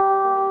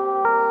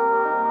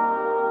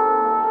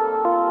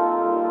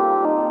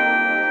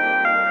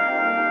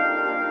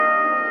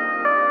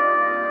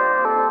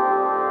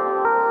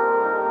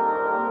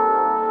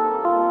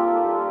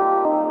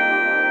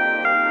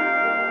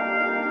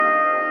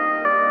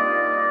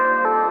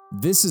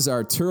This is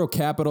Arturo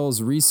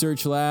Capital's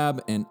Research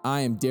Lab, and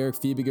I am Derek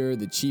Fiebiger,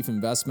 the Chief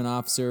Investment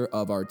Officer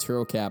of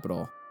Arturo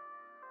Capital.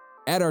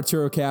 At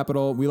Arturo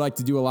Capital, we like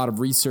to do a lot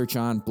of research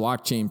on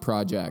blockchain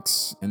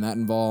projects, and that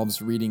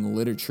involves reading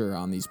literature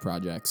on these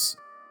projects.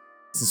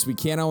 Since we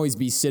can't always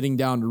be sitting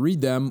down to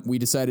read them, we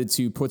decided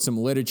to put some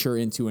literature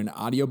into an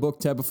audiobook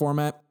type of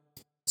format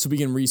so we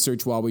can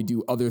research while we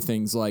do other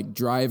things like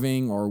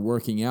driving or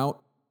working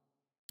out.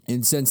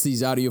 And since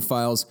these audio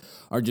files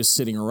are just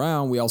sitting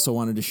around, we also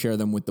wanted to share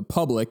them with the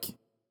public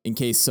in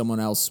case someone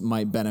else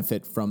might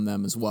benefit from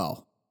them as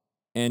well.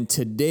 And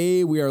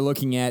today we are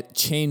looking at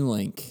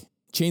Chainlink.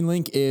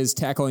 Chainlink is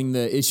tackling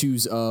the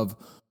issues of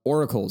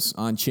oracles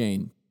on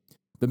chain.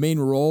 The main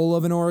role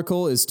of an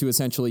oracle is to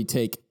essentially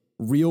take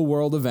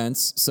real-world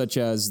events, such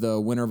as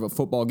the winner of a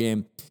football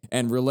game,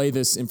 and relay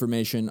this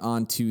information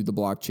onto the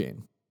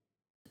blockchain.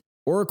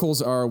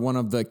 Oracles are one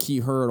of the key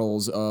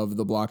hurdles of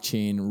the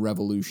blockchain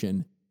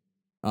revolution.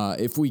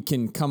 If we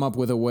can come up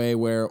with a way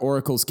where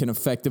oracles can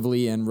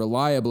effectively and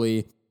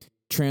reliably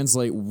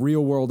translate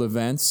real-world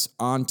events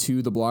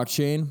onto the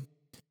blockchain,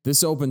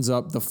 this opens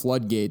up the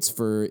floodgates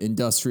for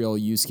industrial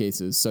use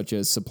cases such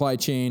as supply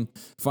chain,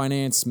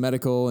 finance,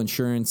 medical,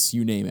 insurance,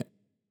 you name it.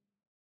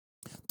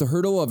 The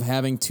hurdle of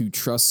having to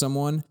trust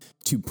someone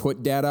to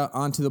put data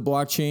onto the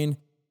blockchain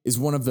is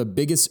one of the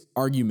biggest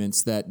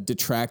arguments that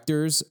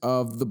detractors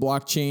of the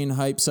blockchain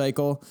hype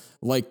cycle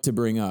like to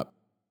bring up.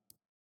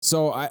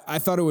 So I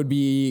thought it would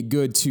be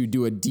good to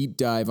do a deep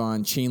dive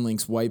on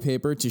Chainlink's white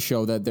paper to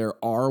show that there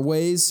are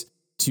ways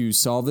to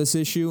solve this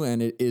issue,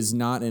 and it is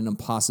not an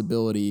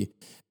impossibility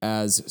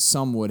as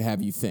some would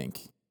have you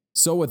think.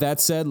 So with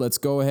that said, let's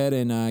go ahead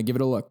and give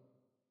it a look.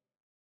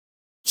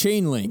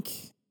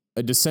 Chainlink,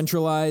 a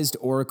decentralized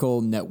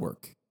oracle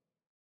network,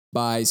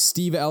 by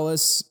Steve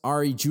Ellis,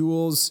 Ari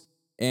Jules,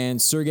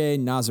 and Sergey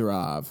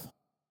Nazarov.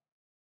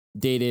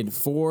 Dated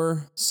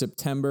 4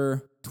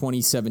 September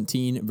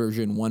 2017,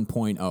 version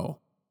 1.0.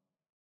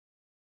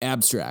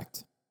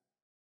 Abstract.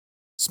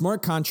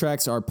 Smart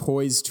contracts are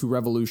poised to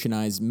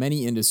revolutionize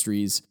many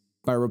industries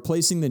by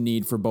replacing the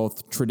need for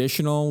both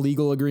traditional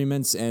legal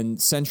agreements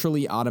and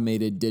centrally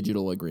automated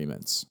digital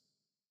agreements.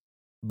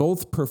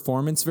 Both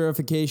performance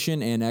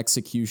verification and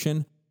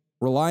execution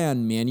rely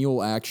on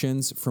manual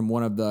actions from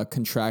one of the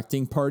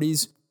contracting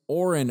parties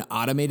or an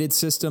automated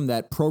system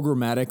that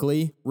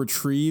programmatically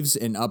retrieves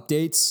and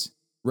updates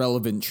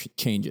relevant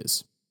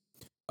changes.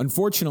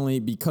 Unfortunately,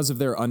 because of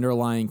their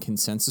underlying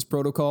consensus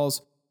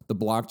protocols, the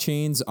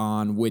blockchains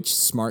on which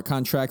smart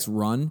contracts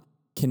run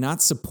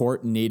cannot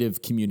support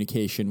native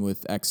communication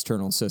with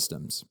external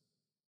systems.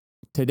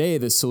 Today,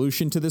 the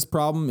solution to this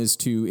problem is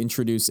to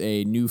introduce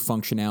a new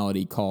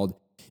functionality called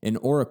an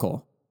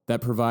oracle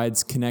that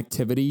provides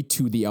connectivity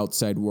to the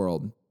outside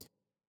world.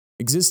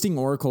 Existing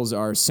oracles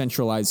are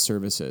centralized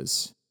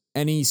services.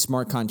 Any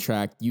smart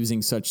contract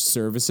using such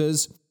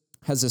services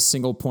has a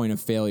single point of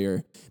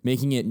failure,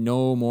 making it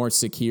no more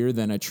secure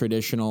than a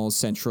traditional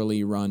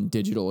centrally run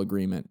digital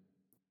agreement.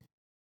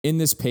 In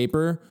this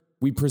paper,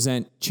 we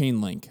present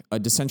Chainlink, a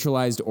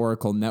decentralized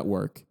oracle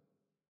network.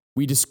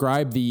 We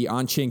describe the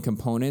on-chain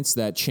components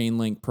that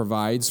Chainlink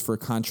provides for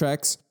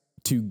contracts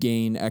to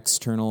gain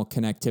external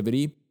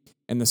connectivity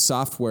and the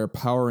software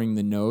powering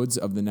the nodes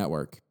of the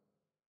network.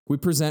 We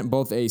present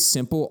both a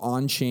simple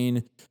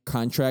on-chain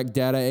contract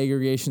data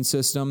aggregation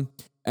system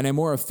and a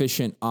more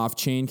efficient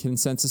off-chain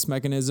consensus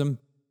mechanism.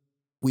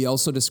 We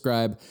also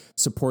describe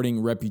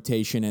supporting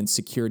reputation and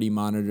security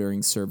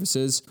monitoring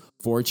services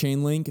for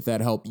Chainlink that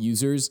help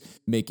users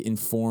make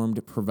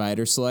informed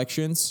provider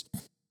selections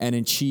and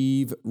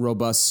achieve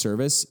robust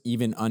service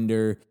even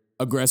under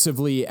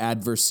aggressively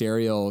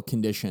adversarial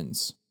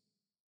conditions.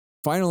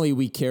 Finally,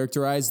 we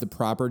characterize the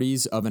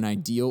properties of an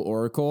ideal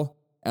oracle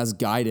as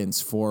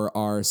guidance for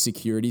our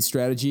security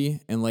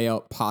strategy and lay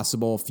out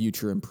possible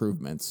future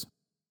improvements,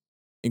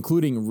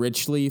 including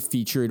richly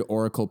featured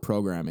oracle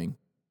programming,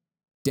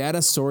 data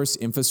source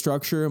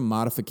infrastructure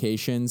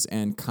modifications,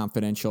 and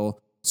confidential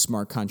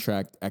smart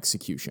contract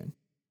execution.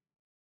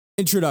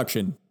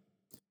 Introduction.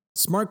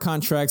 Smart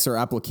contracts are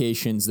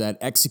applications that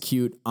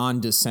execute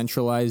on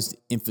decentralized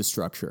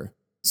infrastructure,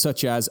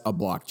 such as a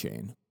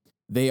blockchain.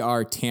 They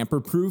are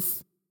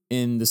tamper-proof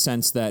in the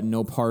sense that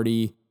no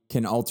party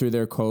can alter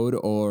their code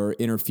or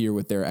interfere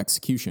with their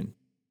execution.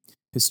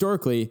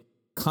 Historically,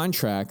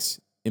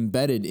 contracts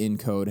embedded in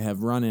code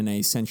have run in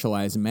a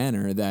centralized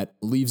manner that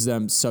leaves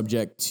them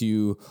subject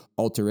to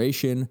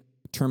alteration,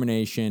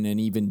 termination,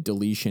 and even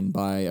deletion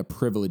by a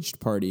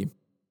privileged party.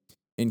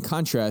 In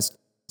contrast,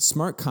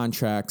 smart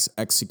contracts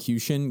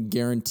execution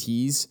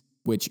guarantees,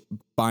 which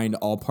bind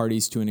all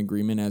parties to an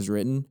agreement as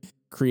written,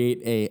 create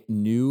a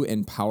new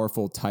and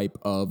powerful type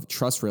of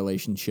trust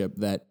relationship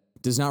that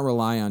does not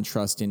rely on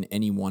trust in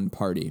any one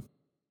party.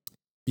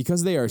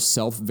 Because they are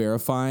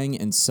self-verifying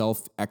and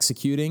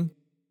self-executing,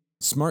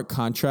 smart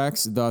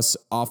contracts thus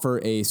offer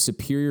a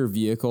superior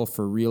vehicle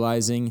for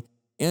realizing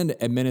and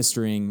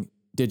administering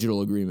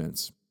digital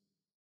agreements.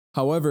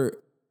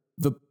 However,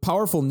 the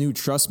powerful new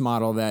trust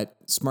model that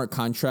smart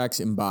contracts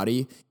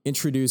embody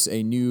introduce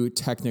a new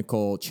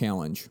technical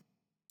challenge.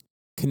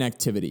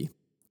 Connectivity.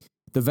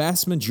 The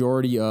vast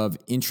majority of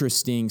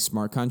interesting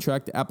smart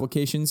contract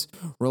applications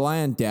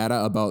rely on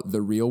data about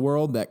the real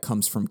world that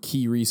comes from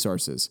key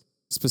resources,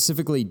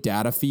 specifically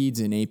data feeds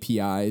and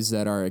APIs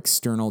that are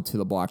external to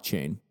the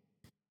blockchain.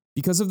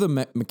 Because of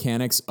the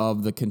mechanics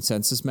of the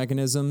consensus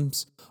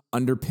mechanisms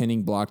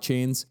underpinning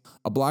blockchains,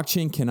 a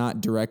blockchain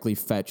cannot directly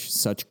fetch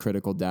such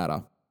critical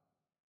data.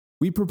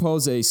 We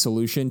propose a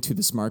solution to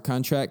the smart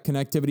contract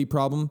connectivity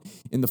problem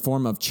in the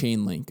form of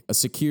Chainlink, a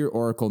secure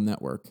Oracle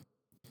network.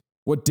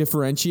 What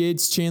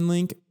differentiates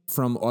Chainlink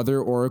from other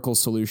Oracle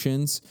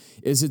solutions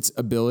is its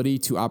ability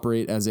to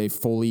operate as a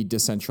fully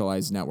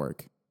decentralized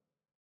network.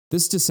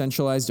 This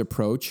decentralized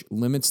approach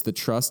limits the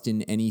trust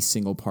in any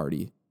single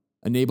party,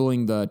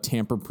 enabling the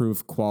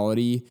tamper-proof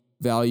quality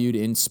valued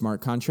in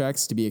smart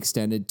contracts to be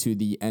extended to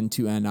the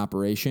end-to-end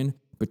operation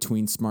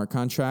between smart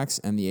contracts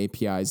and the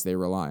APIs they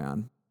rely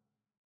on.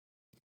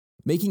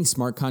 Making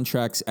smart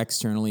contracts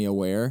externally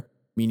aware,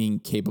 meaning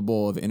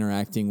capable of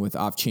interacting with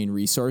off-chain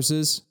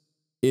resources,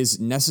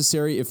 is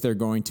necessary if they're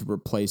going to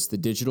replace the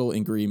digital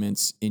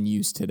agreements in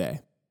use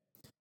today.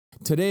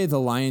 Today, the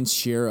lion's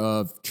share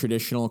of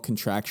traditional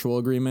contractual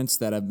agreements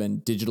that have been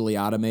digitally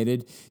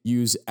automated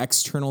use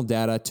external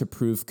data to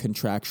prove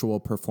contractual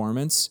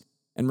performance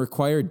and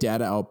require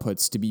data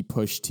outputs to be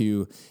pushed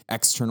to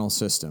external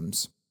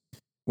systems.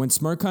 When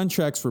smart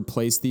contracts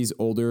replace these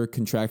older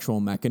contractual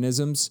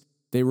mechanisms,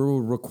 they will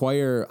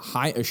require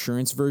high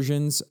assurance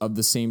versions of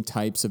the same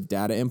types of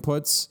data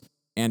inputs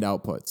and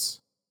outputs.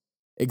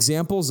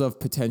 Examples of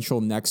potential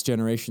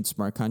next-generation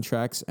smart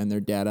contracts and their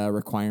data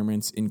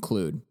requirements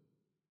include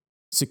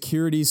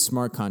securities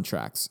smart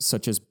contracts,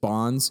 such as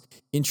bonds,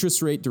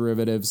 interest rate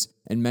derivatives,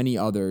 and many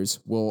others,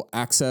 will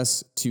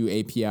access to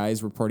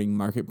APIs reporting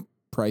market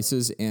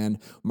prices and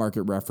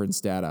market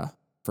reference data,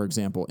 for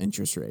example,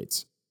 interest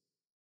rates.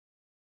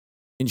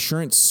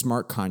 Insurance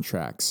smart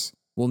contracts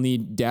will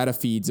need data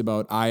feeds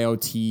about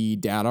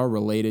IoT data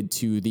related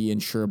to the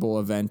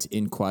insurable event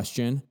in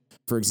question.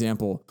 For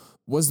example,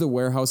 was the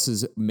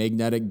warehouse's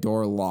magnetic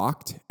door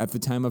locked at the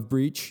time of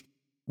breach?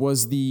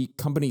 Was the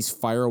company's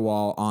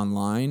firewall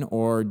online,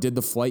 or did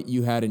the flight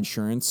you had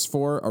insurance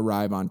for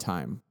arrive on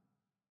time?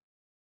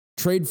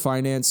 Trade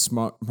finance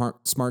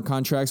smart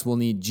contracts will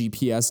need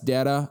GPS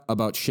data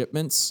about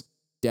shipments,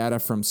 data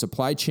from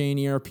supply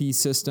chain ERP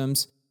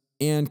systems,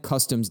 and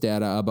customs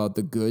data about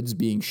the goods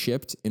being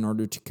shipped in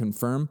order to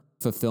confirm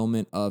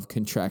fulfillment of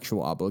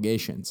contractual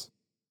obligations.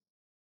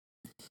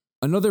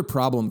 Another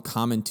problem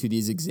common to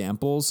these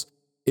examples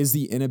is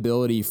the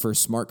inability for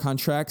smart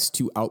contracts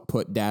to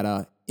output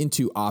data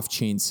into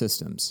off-chain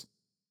systems.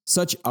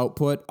 Such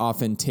output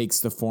often takes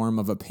the form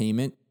of a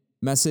payment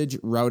message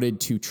routed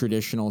to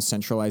traditional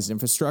centralized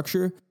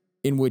infrastructure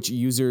in which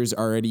users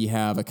already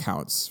have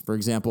accounts. For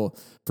example,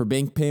 for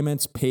bank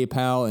payments,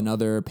 PayPal, and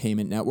other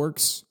payment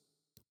networks.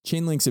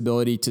 Chainlink's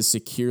ability to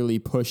securely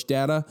push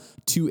data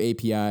to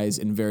APIs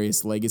in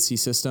various legacy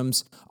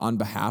systems on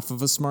behalf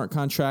of a smart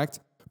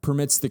contract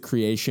permits the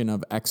creation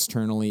of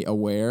externally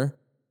aware,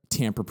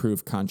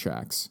 tamper-proof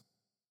contracts.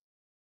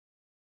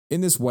 In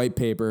this white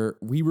paper,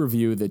 we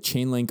review the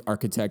Chainlink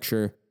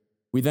architecture.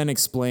 We then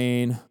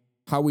explain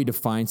how we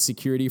define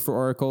security for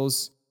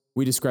oracles.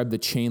 We describe the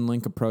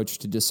Chainlink approach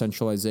to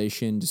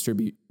decentralization,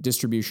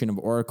 distribution of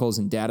oracles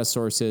and data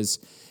sources,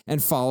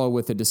 and follow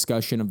with a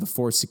discussion of the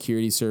 4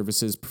 security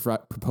services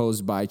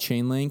proposed by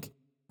Chainlink,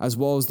 as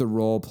well as the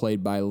role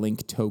played by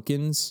Link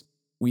tokens.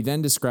 We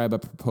then describe a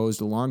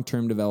proposed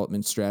long-term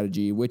development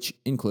strategy, which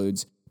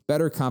includes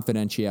better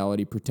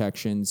confidentiality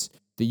protections,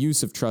 the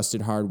use of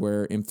trusted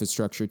hardware,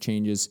 infrastructure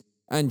changes,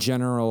 and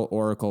general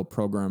Oracle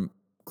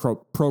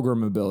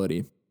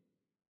programmability.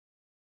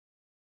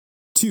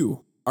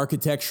 2.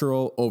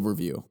 Architectural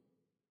overview.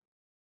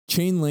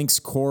 Chainlink's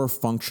core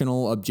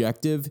functional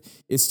objective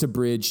is to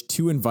bridge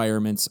 2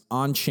 environments,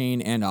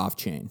 on-chain and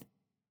off-chain.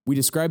 We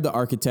describe the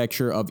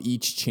architecture of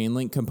each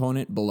Chainlink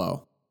component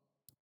below.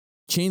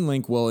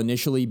 Chainlink will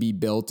initially be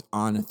built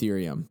on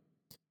Ethereum,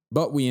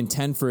 but we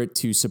intend for it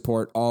to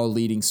support all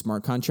leading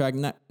smart contract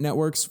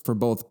networks for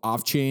both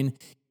off-chain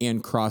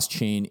and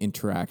cross-chain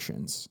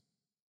interactions.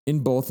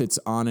 In both its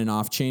on- and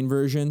off-chain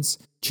versions,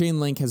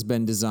 Chainlink has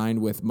been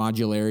designed with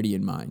modularity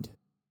in mind.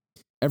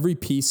 Every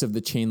piece of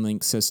the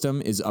Chainlink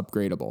system is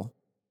upgradable,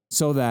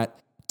 so that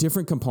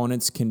different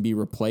components can be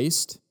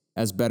replaced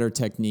as better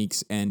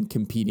techniques and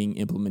competing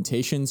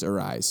implementations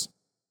arise.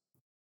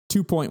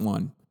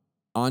 2.1.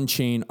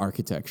 On-chain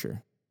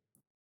architecture.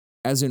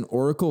 As an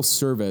Oracle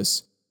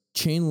service,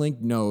 Chainlink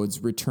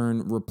nodes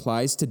return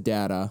replies to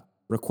data,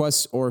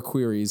 requests, or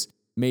queries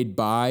made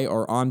by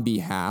or on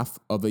behalf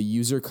of a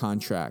user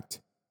contract,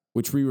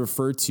 which we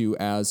refer to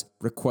as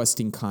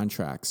requesting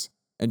contracts,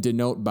 and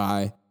denote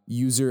by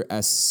user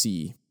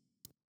SC.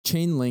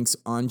 Chainlink's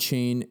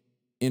on-chain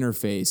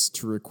interface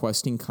to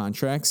requesting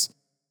contracts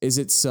is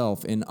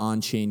itself an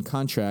on-chain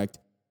contract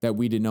that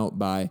we denote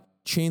by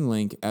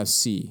Chainlink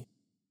SC.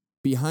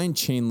 Behind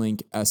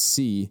Chainlink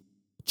SC,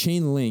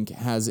 Chainlink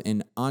has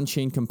an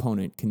on-chain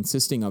component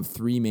consisting of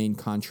 3 main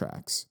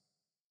contracts.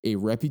 a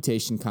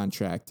reputation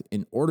contract,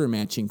 an order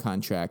matching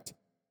contract,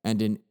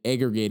 and an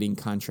aggregating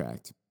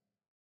contract.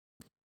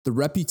 The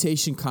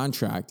reputation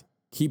contract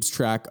keeps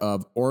track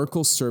of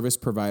Oracle service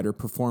provider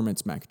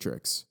performance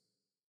metrics.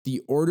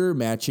 The order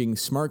matching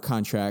smart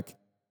contract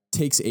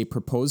takes a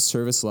proposed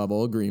service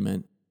level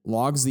agreement,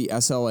 logs the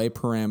SLA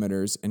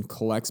parameters, and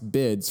collects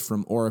bids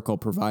from Oracle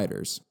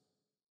providers.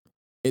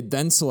 It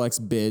then selects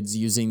bids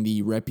using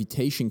the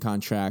reputation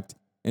contract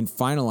and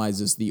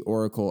finalizes the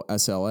Oracle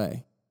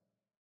SLA.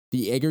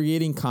 The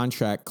aggregating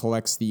contract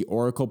collects the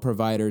Oracle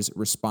provider's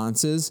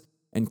responses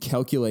and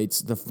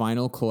calculates the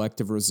final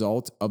collective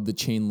result of the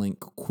Chainlink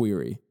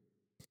query.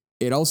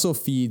 It also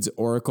feeds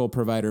Oracle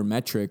provider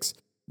metrics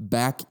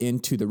back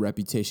into the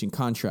reputation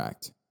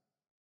contract.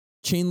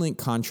 Chainlink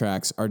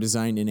contracts are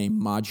designed in a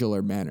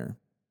modular manner,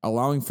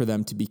 allowing for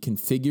them to be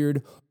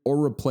configured or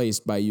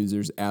replaced by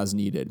users as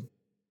needed.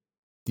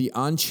 The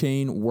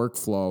on-chain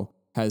workflow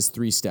has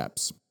 3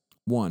 steps.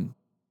 1.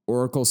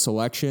 Oracle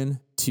selection.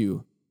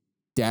 2.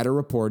 Data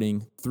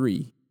reporting.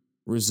 3.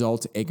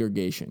 Result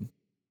aggregation.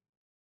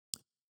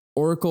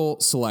 Oracle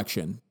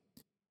selection.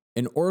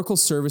 An Oracle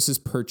services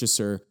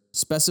purchaser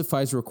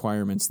specifies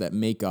requirements that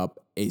make up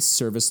a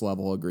service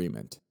level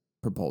agreement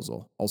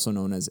proposal, also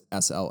known as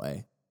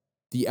SLA.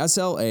 The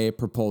SLA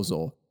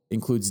proposal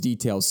includes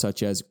details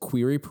such as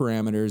query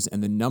parameters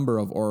and the number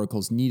of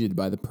oracles needed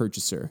by the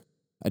purchaser.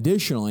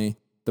 Additionally,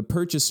 the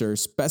purchaser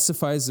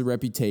specifies the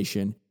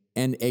reputation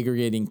and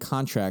aggregating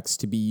contracts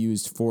to be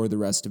used for the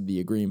rest of the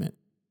agreement.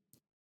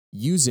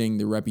 Using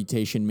the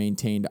reputation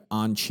maintained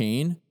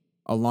on-chain,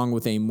 along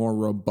with a more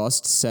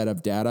robust set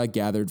of data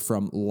gathered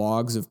from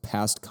logs of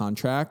past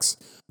contracts,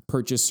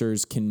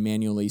 purchasers can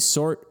manually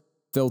sort,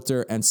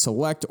 filter, and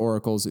select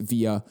oracles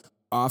via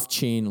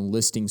off-chain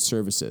listing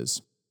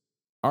services.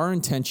 Our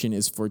intention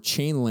is for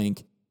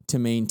Chainlink to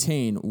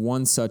maintain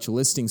one such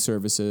listing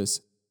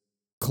services,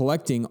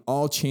 collecting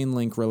all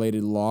Chainlink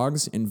related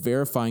logs and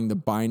verifying the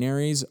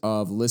binaries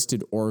of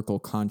listed Oracle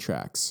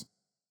contracts.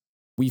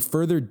 We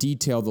further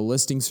detail the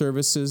listing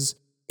services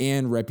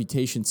and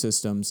reputation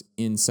systems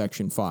in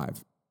Section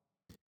 5.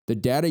 The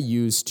data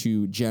used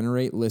to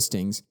generate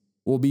listings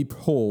will be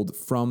pulled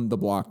from the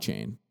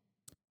blockchain,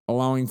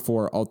 allowing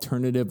for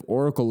alternative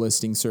Oracle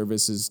listing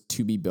services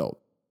to be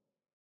built.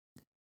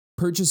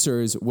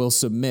 Purchasers will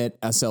submit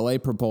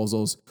SLA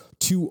proposals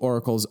to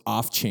Oracle's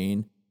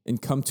off-chain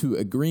and come to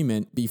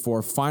agreement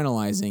before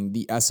finalizing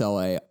the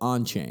SLA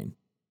on-chain.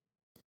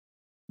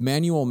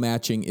 Manual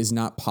matching is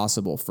not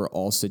possible for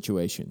all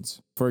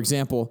situations. For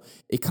example,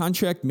 a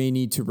contract may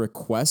need to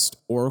request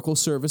Oracle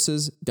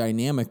services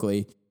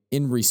dynamically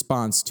in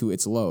response to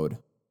its load.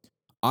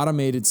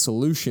 Automated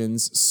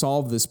solutions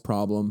solve this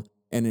problem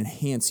and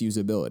enhance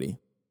usability.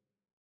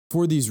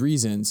 For these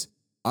reasons,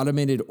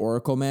 automated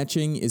Oracle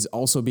matching is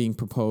also being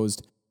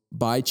proposed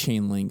by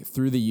Chainlink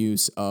through the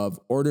use of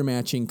order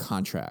matching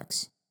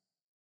contracts.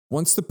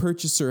 Once the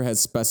purchaser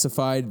has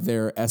specified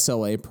their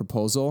SLA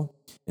proposal,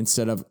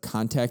 instead of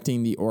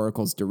contacting the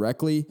oracles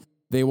directly,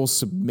 they will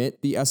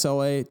submit the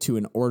SLA to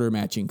an order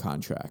matching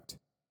contract.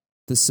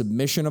 The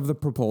submission of the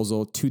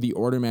proposal to the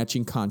order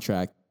matching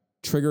contract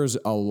triggers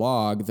a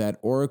log that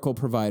Oracle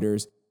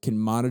providers can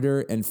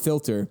monitor and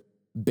filter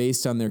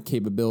based on their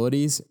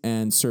capabilities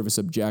and service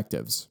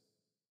objectives.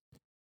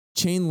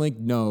 Chainlink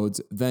nodes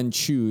then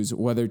choose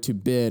whether to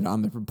bid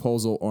on the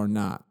proposal or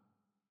not.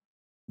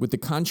 With the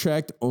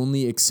contract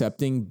only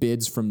accepting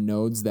bids from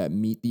nodes that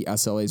meet the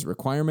SLA's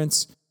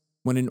requirements,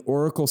 when an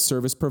Oracle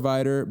service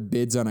provider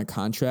bids on a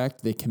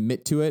contract, they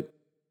commit to it,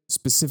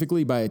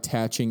 specifically by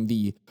attaching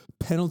the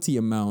penalty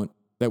amount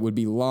that would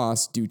be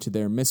lost due to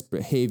their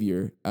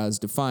misbehavior as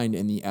defined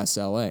in the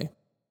SLA.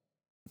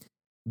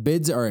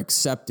 Bids are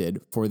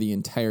accepted for the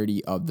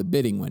entirety of the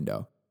bidding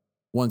window.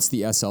 Once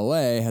the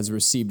SLA has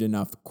received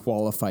enough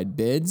qualified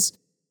bids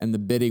and the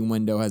bidding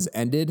window has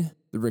ended,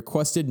 the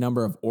requested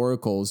number of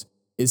oracles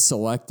is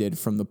selected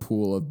from the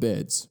pool of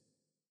bids.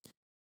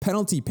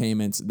 Penalty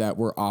payments that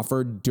were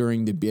offered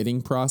during the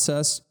bidding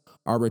process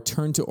are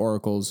returned to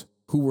oracles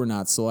who were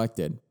not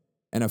selected,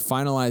 and a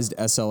finalized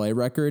SLA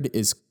record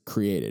is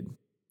created.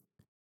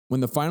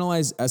 When the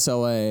finalized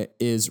SLA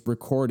is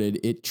recorded,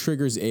 it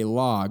triggers a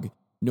log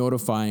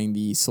notifying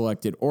the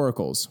selected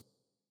oracles.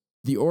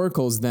 The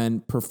oracles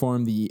then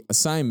perform the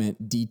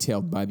assignment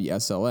detailed by the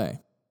SLA.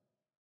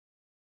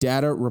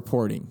 Data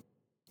reporting.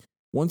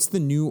 Once the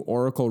new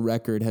Oracle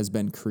record has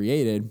been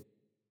created,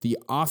 the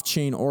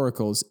off-chain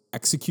oracles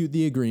execute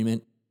the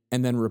agreement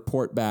and then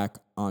report back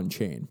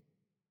on-chain.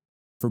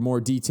 For more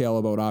detail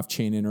about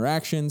off-chain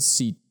interactions,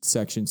 see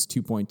sections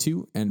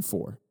 2.2 and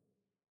 4.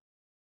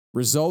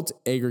 Result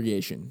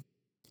aggregation.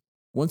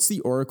 Once the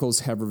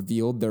oracles have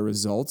revealed their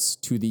results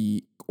to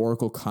the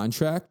Oracle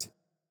contract,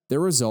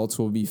 their results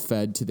will be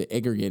fed to the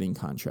aggregating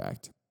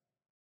contract.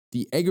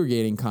 The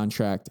aggregating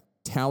contract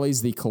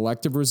tallies the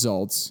collective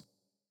results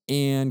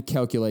and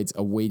calculates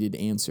a weighted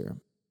answer.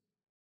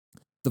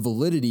 The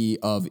validity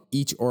of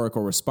each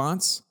Oracle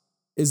response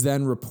is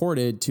then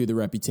reported to the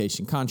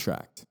reputation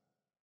contract.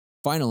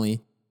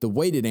 Finally, the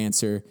weighted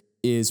answer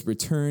is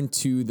returned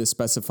to the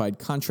specified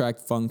contract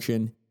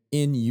function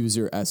in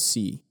user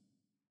SC.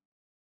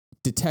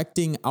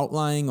 Detecting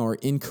outlying or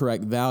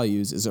incorrect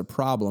values is a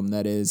problem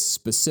that is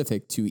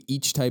specific to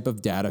each type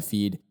of data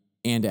feed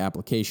and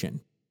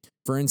application.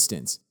 For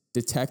instance,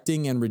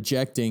 detecting and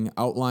rejecting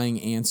outlying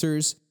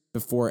answers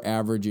before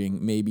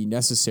averaging may be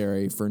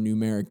necessary for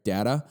numeric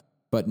data,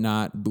 but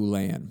not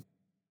Boolean.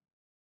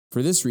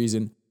 For this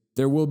reason,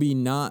 there will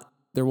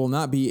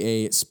not be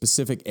a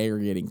specific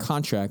aggregating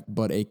contract,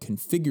 but a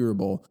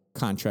configurable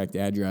contract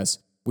address,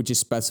 which is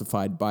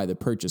specified by the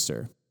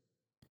purchaser.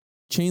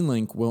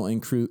 Chainlink will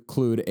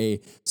include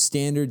a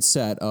standard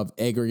set of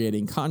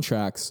aggregating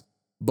contracts,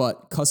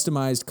 but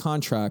customized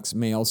contracts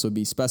may also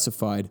be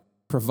specified,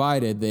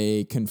 provided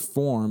they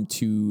conform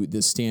to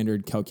the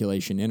standard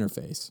calculation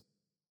interface.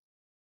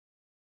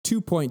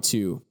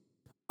 2.2.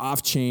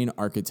 Off-chain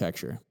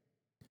architecture.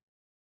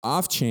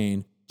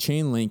 Off-chain,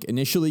 Chainlink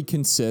initially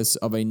consists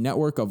of a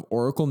network of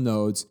Oracle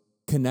nodes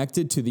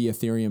connected to the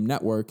Ethereum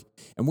network,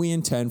 and we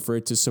intend for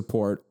it to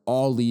support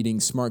all leading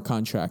smart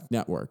contract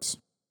networks.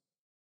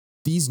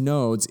 These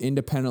nodes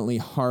independently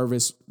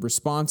harvest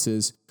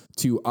responses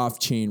to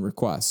off-chain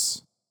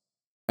requests.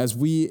 As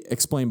we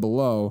explain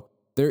below,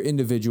 their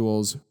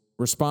individuals'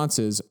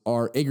 responses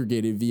are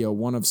aggregated via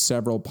one of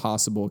several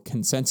possible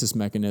consensus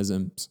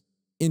mechanisms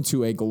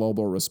into a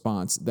global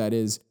response that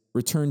is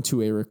returned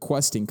to a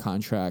requesting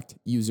contract,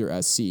 user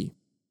SC.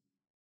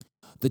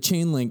 The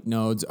Chainlink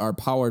nodes are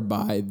powered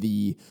by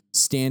the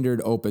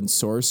standard open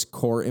source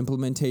core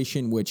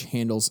implementation, which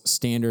handles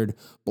standard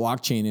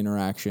blockchain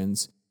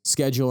interactions,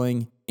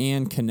 scheduling,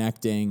 and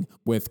connecting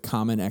with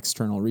common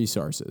external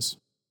resources.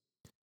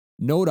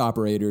 Node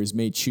operators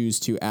may choose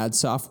to add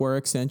software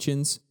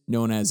extensions,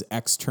 known as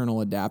external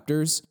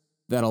adapters,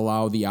 that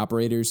allow the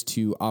operators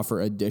to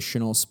offer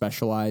additional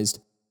specialized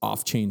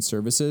off-chain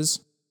services.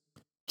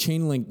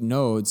 Chainlink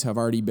nodes have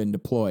already been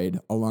deployed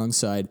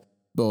alongside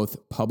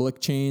both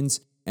public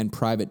chains and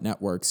private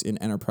networks in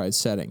enterprise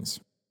settings.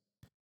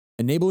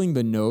 Enabling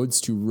the nodes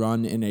to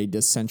run in a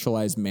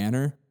decentralized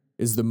manner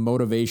is the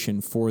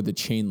motivation for the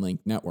Chainlink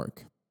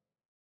network.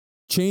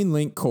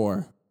 Chainlink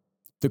Core.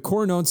 The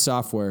core node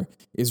software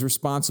is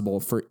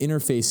responsible for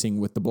interfacing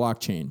with the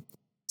blockchain,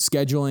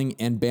 scheduling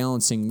and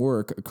balancing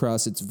work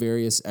across its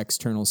various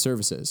external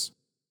services.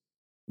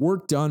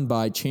 Work done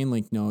by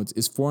Chainlink nodes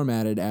is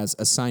formatted as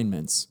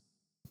assignments.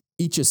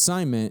 Each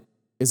assignment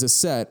is a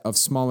set of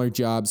smaller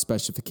job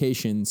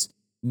specifications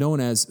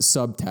known as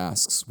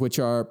subtasks, which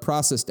are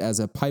processed as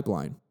a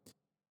pipeline.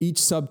 Each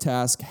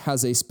subtask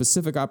has a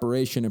specific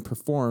operation it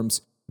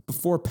performs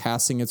before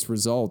passing its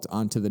result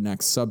onto the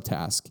next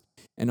subtask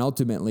and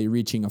ultimately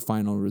reaching a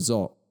final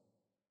result.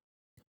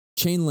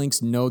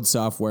 Chainlink's node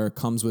software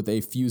comes with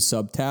a few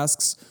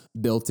subtasks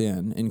built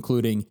in,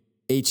 including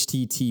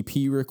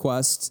HTTP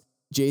requests,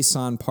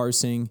 JSON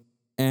parsing,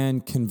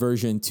 and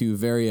conversion to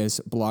various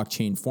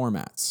blockchain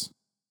formats.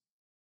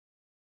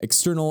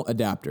 External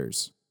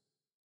adapters.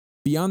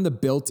 Beyond the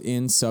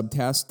built-in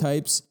subtask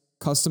types,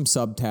 custom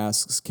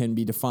subtasks can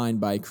be defined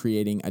by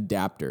creating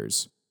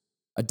adapters.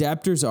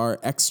 Adapters are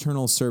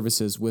external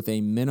services with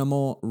a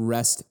minimal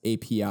REST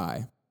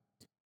API.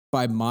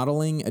 By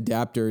modeling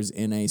adapters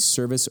in a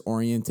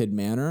service-oriented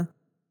manner,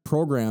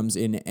 programs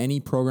in any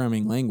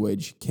programming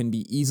language can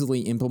be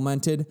easily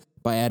implemented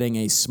by adding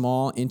a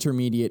small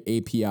intermediate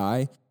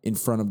API in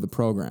front of the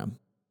program.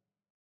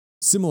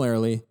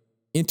 Similarly,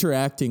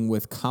 interacting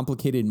with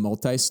complicated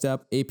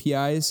multi-step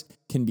APIs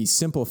can be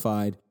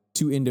simplified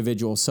to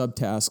individual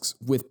subtasks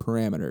with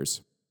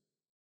parameters.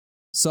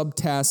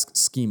 Subtask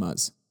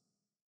schemas.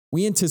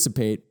 We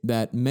anticipate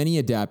that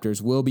many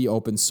adapters will be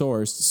open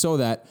sourced so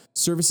that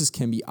services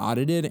can be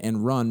audited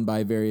and run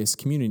by various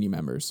community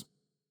members.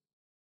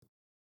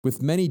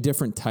 With many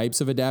different types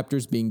of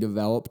adapters being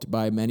developed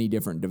by many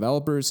different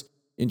developers,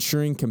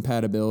 ensuring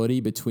compatibility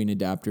between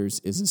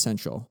adapters is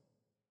essential.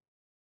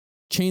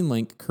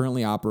 Chainlink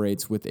currently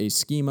operates with a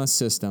schema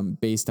system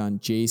based on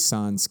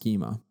JSON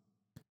schema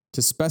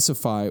to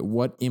specify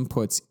what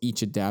inputs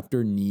each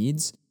adapter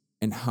needs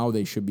and how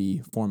they should be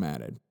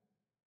formatted.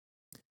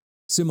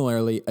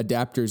 Similarly,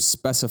 adapters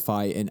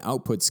specify an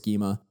output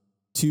schema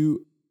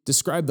to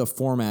describe the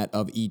format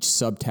of each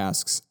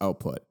subtask's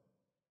output.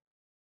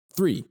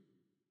 3.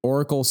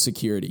 Oracle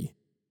security.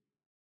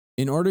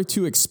 In order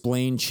to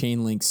explain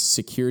Chainlink's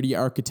security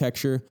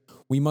architecture,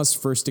 we must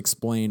first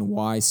explain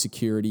why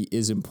security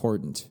is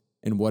important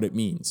and what it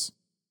means.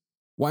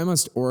 Why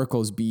must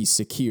oracles be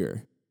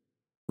secure?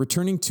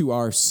 Returning to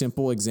our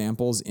simple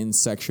examples in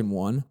section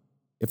 1,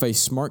 if a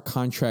smart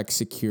contract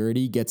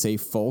security gets a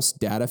false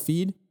data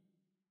feed,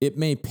 it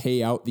may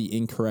pay out the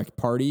incorrect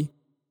party.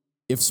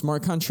 If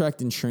smart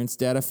contract insurance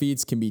data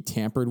feeds can be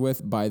tampered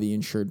with by the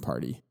insured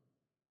party,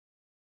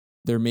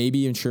 there may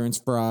be insurance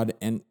fraud,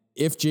 and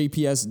if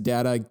JPS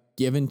data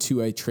given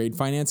to a trade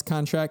finance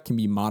contract can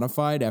be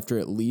modified after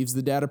it leaves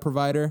the data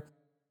provider,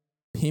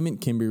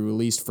 payment can be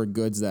released for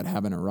goods that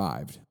haven't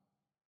arrived.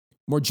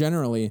 More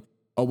generally,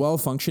 a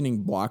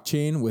well-functioning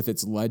blockchain with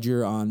its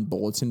ledger on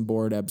bulletin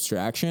board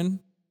abstraction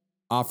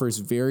offers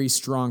very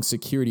strong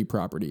security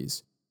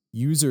properties.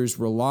 Users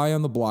rely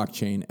on the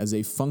blockchain as a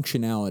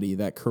functionality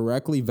that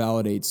correctly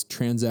validates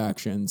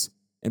transactions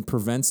and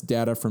prevents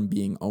data from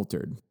being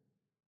altered.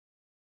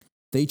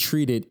 They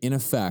treat it, in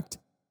effect,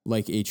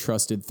 like a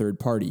trusted third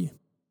party.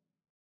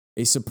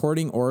 A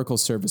supporting Oracle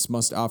service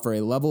must offer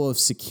a level of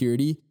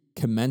security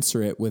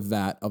commensurate with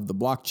that of the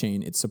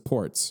blockchain it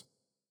supports.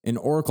 And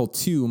Oracle,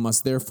 too,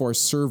 must therefore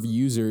serve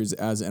users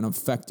as an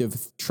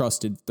effective,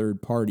 trusted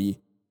third party,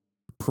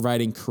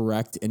 providing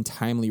correct and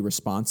timely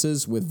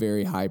responses with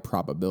very high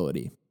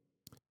probability.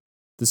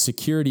 The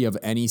security of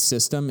any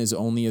system is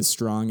only as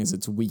strong as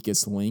its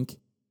weakest link,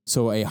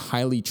 so a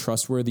highly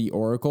trustworthy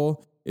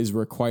Oracle is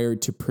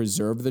required to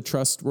preserve the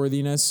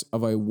trustworthiness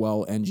of a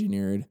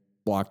well-engineered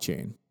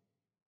blockchain.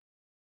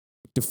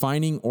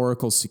 Defining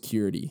Oracle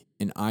security,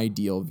 an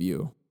ideal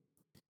view.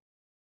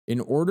 In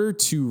order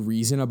to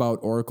reason about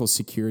Oracle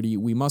security,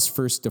 we must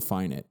first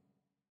define it.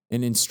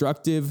 An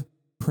instructive,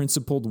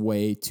 principled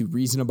way to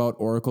reason about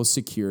Oracle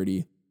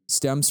security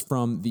stems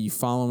from the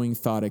following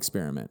thought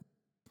experiment.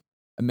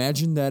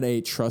 Imagine that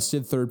a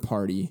trusted third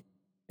party,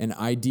 an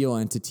ideal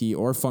entity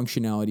or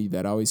functionality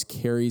that always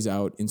carries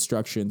out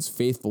instructions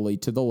faithfully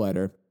to the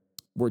letter,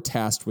 were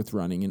tasked with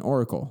running an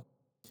Oracle.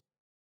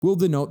 We'll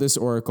denote this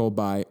Oracle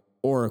by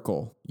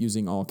Oracle,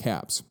 using all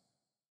caps.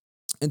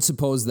 And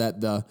suppose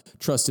that the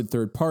trusted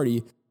third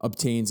party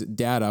obtains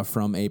data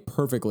from a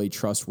perfectly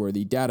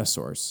trustworthy data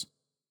source.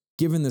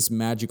 Given this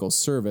magical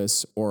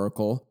service,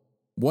 Oracle,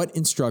 what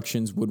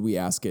instructions would we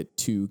ask it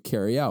to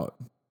carry out?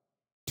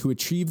 To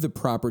achieve the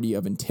property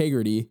of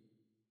integrity,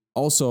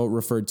 also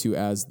referred to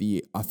as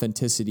the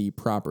authenticity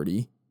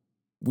property,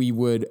 we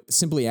would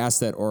simply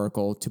ask that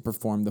Oracle to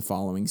perform the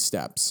following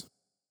steps.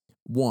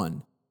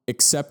 1.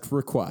 Accept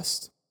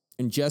request.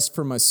 Ingest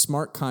from a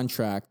smart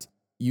contract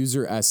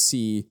user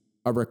SC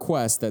a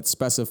request that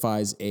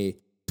specifies a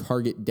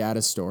target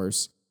data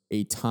source,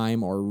 a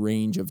time or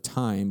range of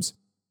times,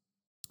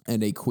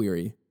 and a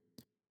query.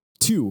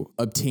 2.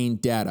 Obtain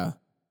data.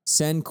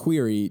 Send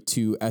query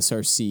to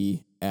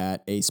SRC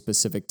at a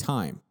specific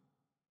time.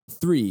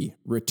 3.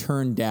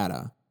 Return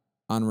data.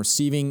 On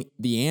receiving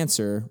the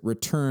answer,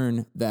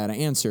 return that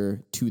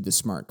answer to the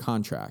smart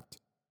contract.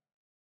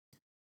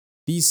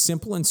 These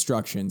simple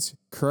instructions,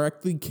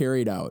 correctly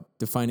carried out,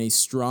 define a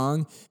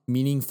strong,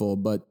 meaningful,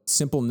 but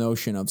simple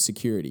notion of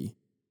security.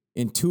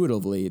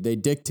 Intuitively, they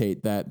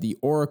dictate that the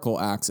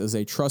Oracle acts as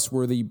a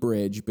trustworthy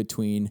bridge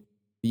between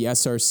the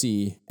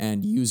SRC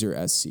and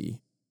user SC.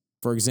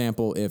 For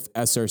example, if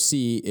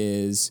SRC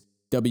is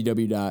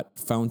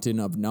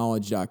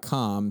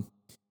www.fountainofknowledge.com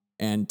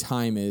and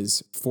time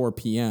is 4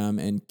 p.m.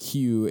 and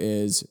Q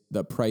is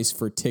the price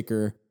for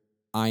ticker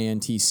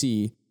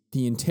INTC,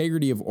 the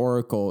integrity of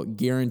Oracle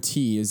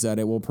guarantees that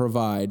it will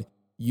provide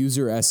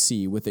user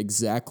SC with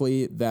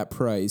exactly that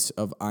price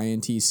of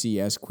INTC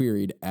as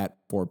queried at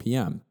 4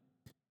 p.m.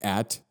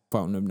 at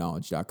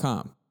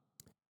fountainofknowledge.com.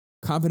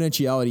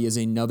 Confidentiality is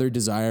another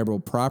desirable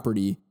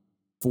property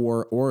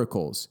for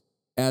oracles.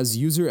 As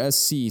user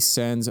SC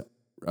sends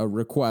a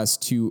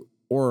request to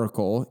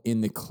Oracle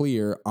in the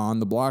clear on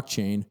the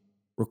blockchain,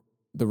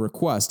 the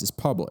request is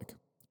public.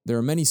 There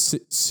are many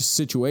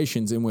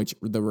situations in which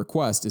the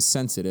request is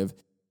sensitive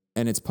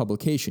and its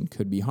publication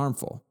could be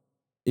harmful.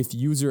 If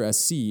user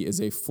SC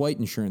is a flight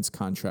insurance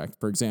contract,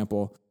 for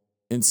example,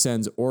 and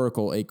sends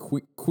Oracle a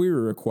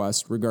query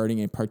request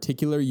regarding a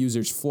particular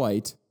user's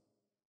flight,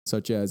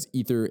 such as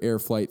Ether Air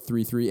Flight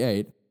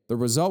 338, the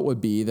result would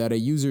be that a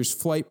user's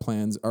flight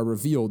plans are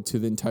revealed to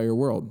the entire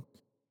world.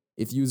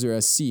 If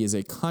user SC is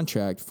a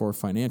contract for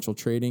financial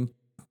trading,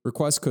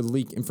 requests could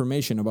leak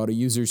information about a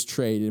user's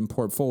trade and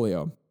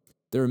portfolio.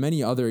 There are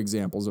many other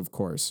examples, of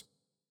course.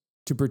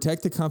 To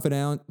protect the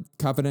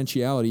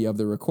confidentiality of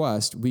the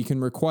request, we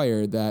can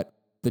require that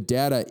the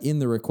data in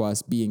the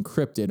request be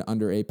encrypted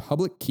under a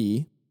public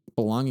key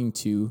belonging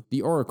to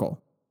the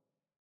Oracle.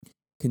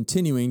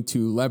 Continuing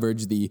to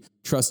leverage the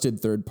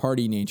trusted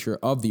third-party nature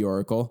of the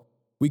Oracle,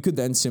 we could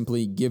then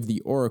simply give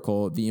the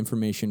Oracle the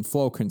information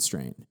flow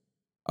constraint.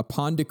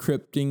 Upon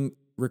decrypting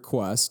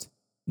request,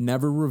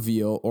 never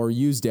reveal or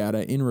use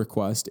data in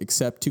request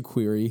except to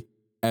query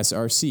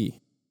SRC.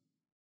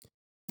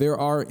 There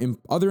are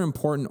other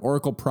important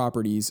Oracle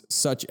properties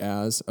such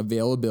as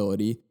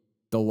availability,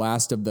 the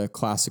last of the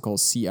classical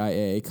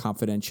CIA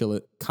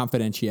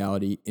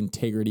confidentiality,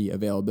 integrity,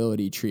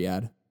 availability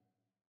triad.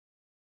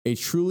 A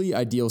truly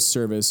ideal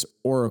service,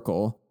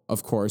 Oracle,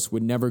 of course,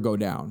 would never go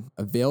down.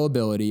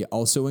 Availability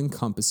also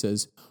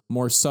encompasses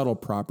more subtle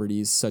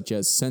properties such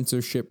as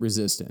censorship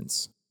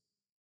resistance.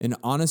 An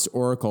honest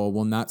Oracle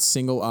will not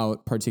single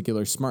out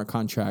particular smart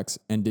contracts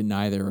and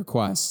deny their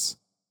requests.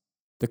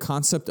 The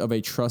concept of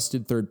a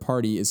trusted third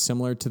party is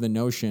similar to the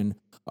notion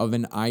of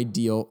an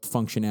ideal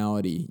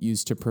functionality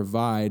used to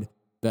provide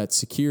that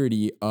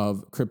security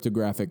of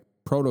cryptographic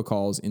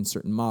protocols in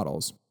certain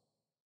models.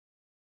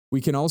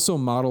 We can also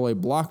model a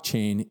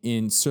blockchain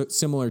in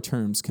similar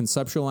terms,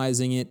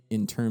 conceptualizing it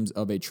in terms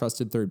of a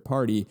trusted third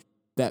party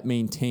that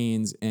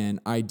maintains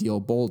an ideal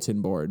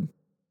bulletin board.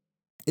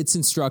 Its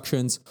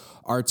instructions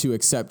are to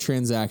accept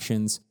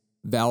transactions,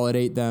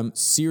 validate them,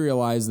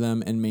 serialize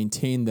them, and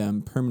maintain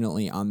them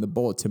permanently on the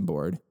bulletin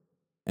board,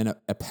 and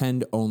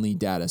append only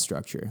data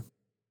structure.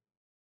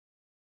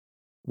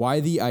 Why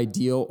the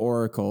ideal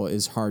oracle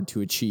is hard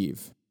to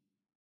achieve.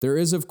 There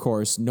is, of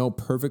course, no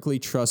perfectly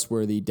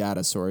trustworthy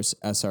data source,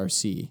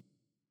 SRC.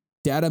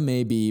 Data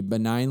may be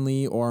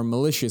benignly or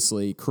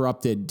maliciously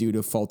corrupted due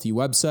to faulty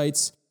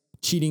websites,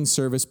 cheating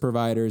service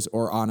providers,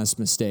 or honest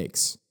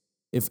mistakes.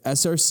 If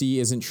SRC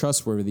isn't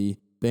trustworthy,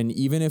 then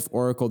even if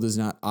Oracle does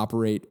not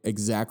operate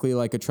exactly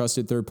like a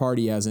trusted third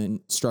party as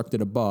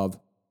instructed above,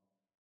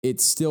 it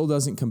still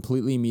doesn't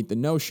completely meet the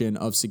notion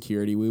of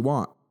security we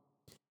want.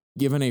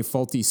 Given a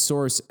faulty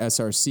source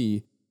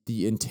SRC,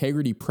 the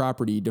integrity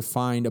property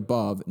defined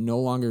above no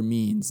longer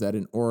means that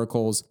an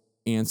Oracle's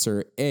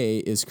answer A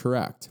is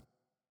correct.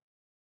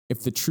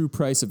 If the true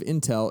price of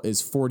Intel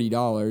is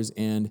 $40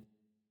 and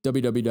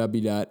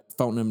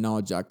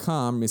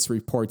www.fountainofknowledge.com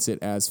misreports it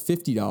as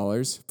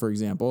 $50, for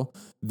example,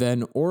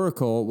 then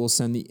Oracle will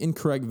send the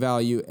incorrect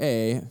value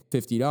A,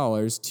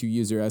 $50, to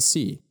user SC.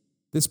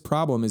 This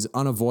problem is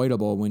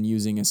unavoidable when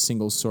using a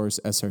single source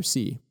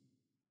SRC.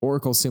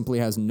 Oracle simply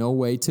has no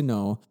way to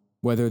know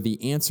whether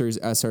the answers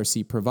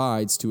SRC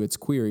provides to its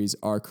queries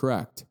are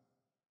correct.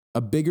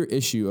 A bigger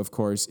issue, of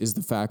course, is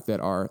the fact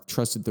that our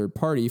trusted third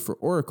party for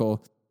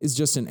Oracle is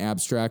just an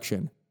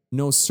abstraction.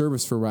 No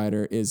service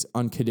provider is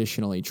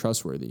unconditionally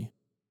trustworthy.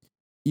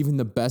 Even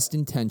the best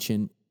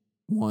intentioned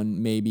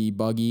one may be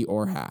buggy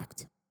or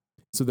hacked.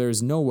 So there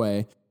is no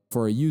way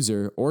for a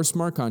user or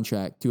smart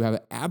contract to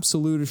have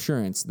absolute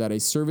assurance that a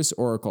service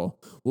oracle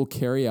will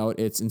carry out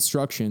its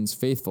instructions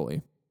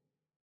faithfully.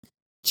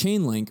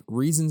 Chainlink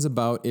reasons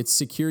about its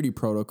security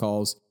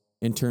protocols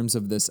in terms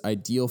of this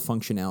ideal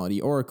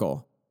functionality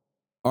oracle.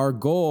 Our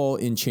goal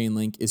in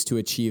Chainlink is to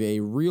achieve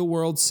a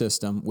real-world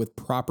system with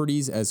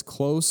properties as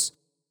close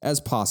as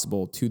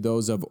possible to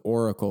those of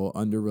Oracle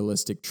under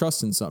realistic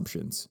trust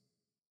assumptions.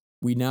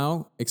 We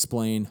now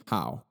explain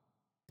how.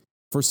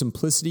 For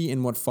simplicity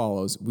in what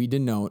follows, we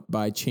denote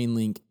by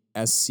Chainlink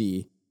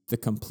SC the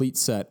complete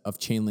set of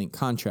Chainlink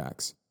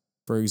contracts.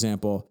 For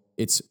example,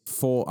 its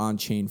full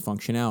on-chain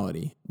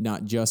functionality,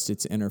 not just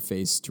its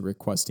interface to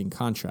requesting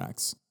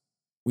contracts.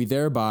 We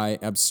thereby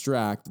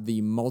abstract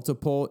the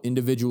multiple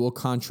individual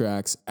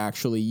contracts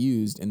actually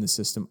used in the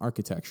system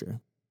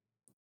architecture.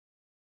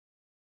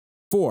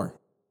 4.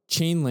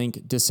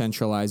 Chainlink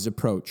decentralized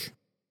approach.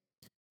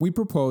 We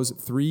propose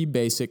 3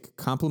 basic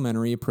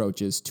complementary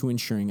approaches to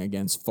ensuring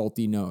against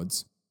faulty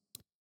nodes.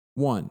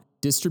 1.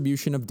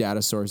 Distribution of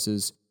data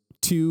sources.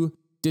 2.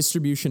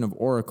 Distribution of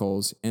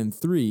oracles. And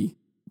 3.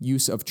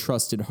 Use of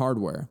trusted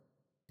hardware.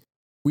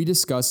 We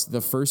discuss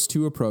the first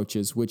 2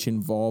 approaches, which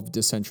involve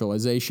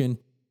decentralization,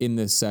 in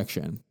this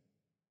section.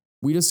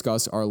 We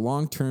discuss our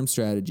long-term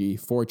strategy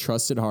for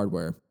trusted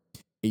hardware,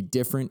 a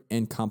different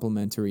and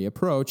complementary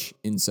approach,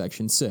 in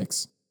section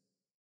 6.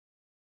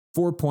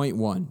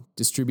 4.1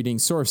 Distributing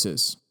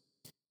sources.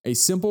 A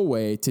simple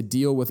way to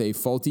deal with a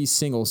faulty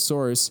single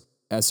source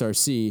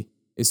SRC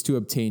is to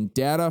obtain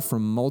data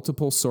from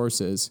multiple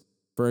sources.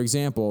 For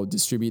example,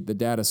 distribute the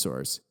data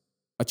source.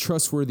 A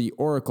trustworthy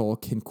oracle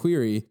can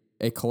query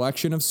a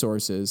collection of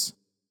sources,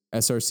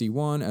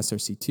 SRC1,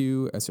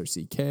 SRC2,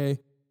 SRCK,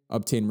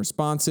 obtain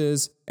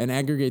responses, and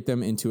aggregate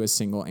them into a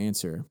single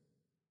answer.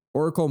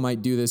 Oracle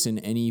might do this in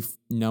any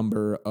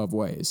number of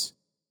ways.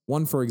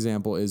 One, for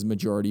example, is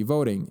majority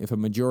voting. If a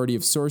majority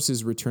of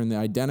sources return the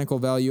identical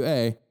value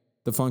A,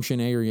 the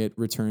function aggregate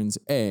returns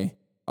A.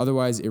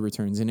 Otherwise, it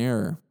returns an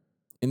error.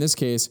 In this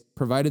case,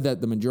 provided that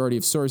the majority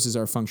of sources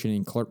are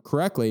functioning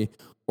correctly,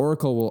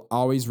 Oracle will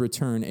always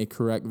return a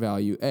correct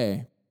value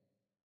A.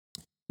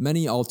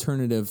 Many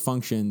alternative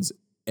functions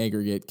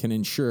aggregate can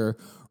ensure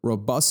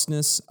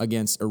robustness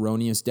against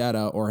erroneous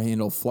data or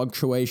handle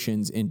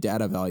fluctuations in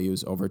data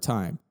values over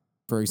time.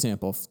 For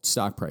example,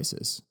 stock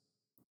prices.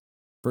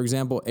 For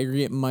example,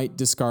 aggregate might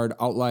discard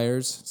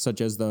outliers,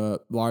 such as the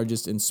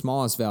largest and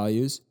smallest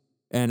values,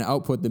 and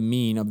output the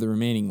mean of the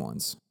remaining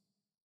ones.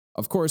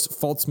 Of course,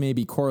 faults may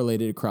be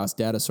correlated across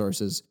data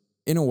sources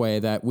in a way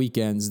that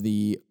weakens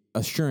the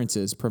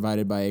assurances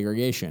provided by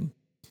aggregation.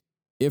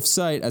 If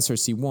site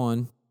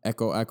SRC1,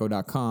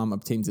 echo.com,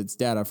 obtains its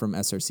data from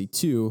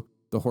SRC2,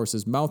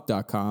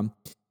 thehorsesmouth.com,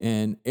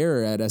 an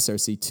error at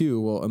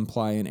SRC2 will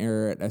imply an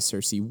error at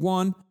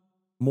SRC1.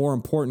 More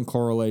important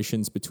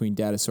correlations between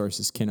data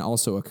sources can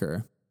also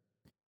occur.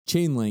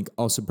 Chainlink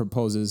also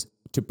proposes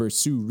to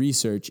pursue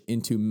research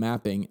into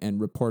mapping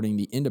and reporting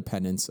the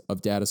independence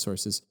of data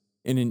sources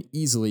in an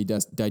easily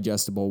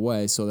digestible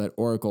way so that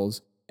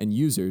oracles and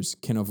users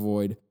can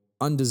avoid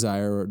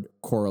undesired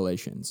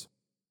correlations.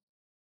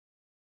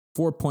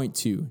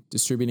 4.2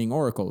 Distributing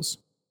oracles.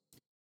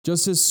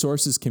 Just as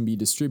sources can be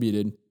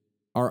distributed,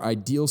 our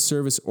ideal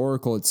service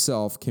oracle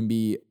itself can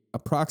be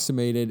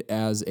approximated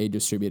as a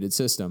distributed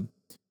system.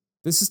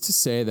 This is to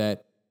say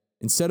that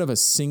instead of a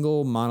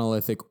single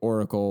monolithic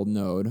oracle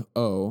node,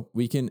 O,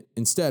 we can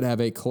instead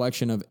have a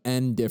collection of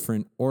n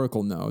different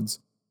oracle nodes.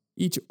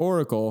 Each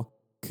oracle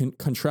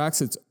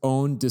contracts its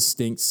own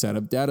distinct set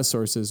of data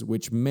sources,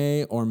 which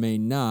may or may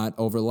not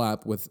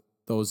overlap with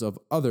those of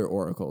other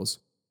oracles.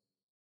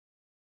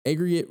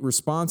 Aggregate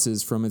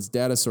responses from its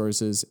data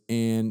sources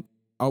and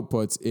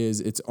outputs is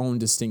its own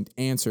distinct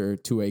answer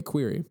to a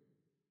query.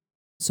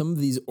 Some of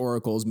these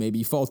oracles may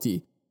be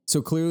faulty,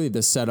 so clearly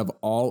the set of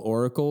all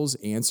oracles'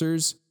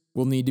 answers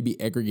will need to be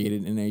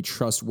aggregated in a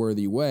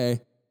trustworthy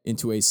way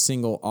into a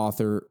single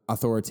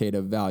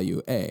authoritative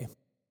value A.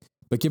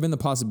 But given the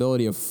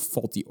possibility of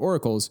faulty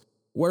oracles,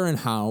 where and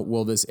how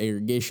will this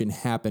aggregation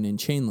happen in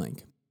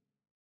Chainlink?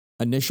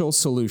 Initial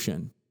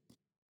solution: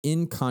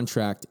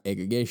 in-contract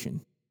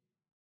aggregation.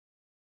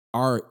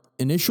 Our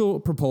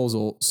initial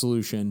proposal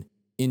solution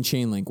in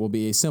Chainlink will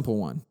be a simple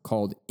one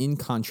called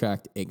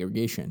in-contract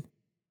aggregation.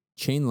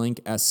 Chainlink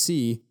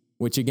SC,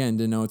 which again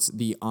denotes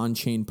the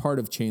on-chain part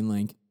of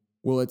Chainlink,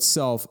 will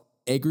itself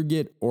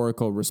aggregate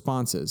oracle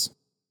responses.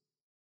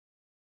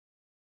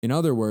 In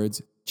other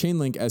words,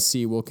 Chainlink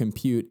SC will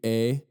compute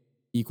A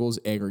equals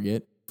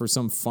aggregate for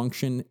some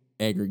function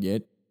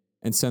aggregate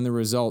and send the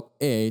result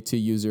A to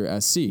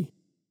user SC.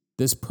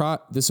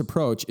 This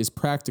approach is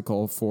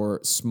practical for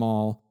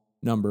small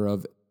number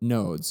of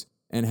nodes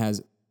and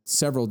has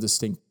several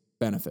distinct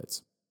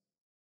benefits.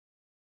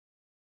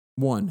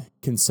 1.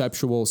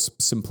 Conceptual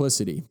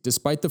simplicity.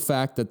 Despite the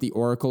fact that the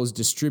oracle is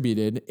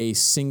distributed, a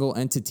single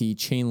entity,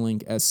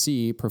 Chainlink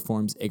SC,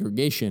 performs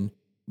aggregation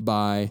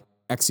by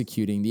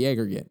executing the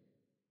aggregate.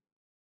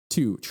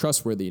 2.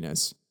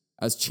 Trustworthiness.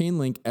 As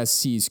Chainlink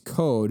SC's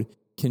code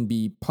can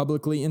be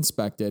publicly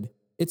inspected,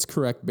 its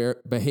correct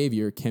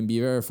behavior can be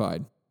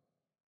verified.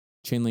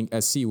 Chainlink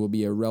SC will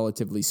be a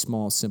relatively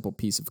small, simple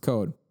piece of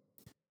code.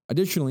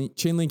 Additionally,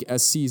 Chainlink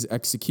SC's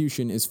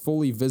execution is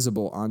fully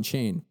visible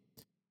on-chain.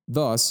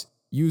 Thus,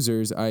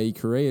 users, i.e.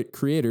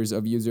 creators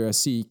of user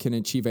SC, can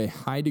achieve a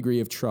high degree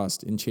of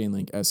trust in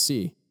Chainlink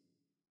SC.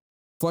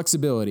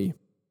 Flexibility.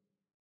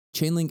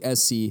 Chainlink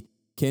SC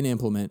can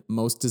implement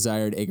most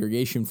desired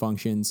aggregation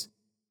functions,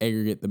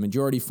 aggregate the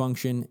majority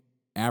function,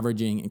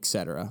 averaging,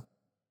 etc.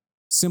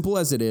 Simple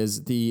as it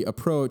is, the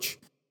approach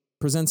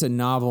presents a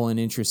novel and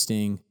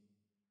interesting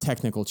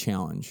technical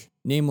challenge,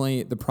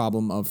 namely the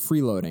problem of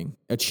freeloading.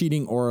 A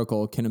cheating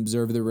oracle can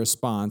observe the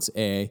response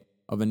A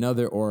of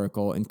another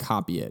oracle and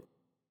copy it.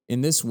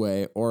 In this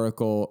way,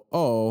 Oracle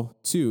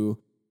O2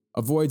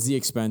 avoids the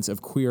expense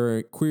of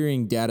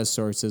querying data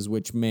sources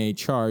which may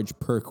charge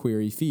per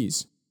query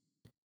fees.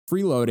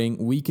 Freeloading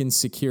weakens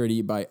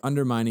security by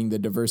undermining the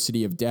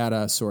diversity of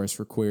data source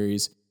for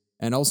queries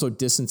and also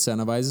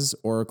disincentivizes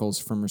oracles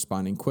from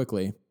responding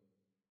quickly.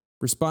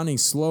 Responding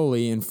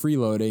slowly and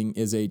freeloading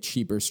is a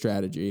cheaper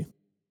strategy.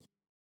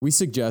 We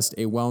suggest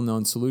a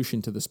well-known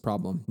solution to this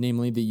problem,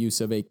 namely the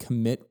use of a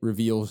commit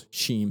reveal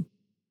scheme.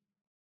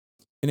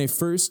 In a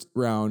first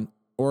round,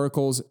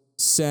 oracles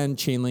send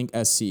Chainlink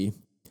SC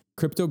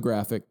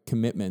cryptographic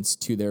commitments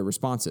to their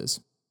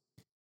responses.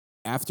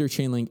 After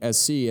Chainlink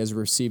SC has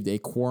received a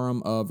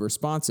quorum of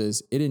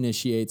responses, it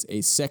initiates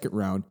a second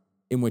round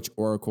in which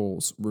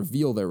oracles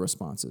reveal their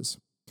responses.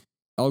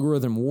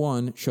 Algorithm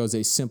 1 shows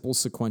a simple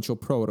sequential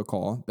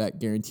protocol that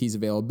guarantees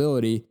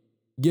availability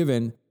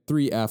given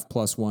 3F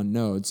plus 1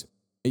 nodes.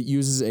 It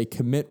uses a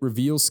commit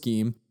reveal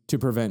scheme to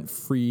prevent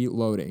free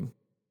loading.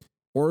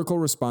 Oracle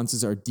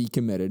responses are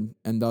decommitted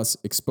and thus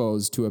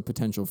exposed to a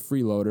potential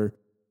freeloader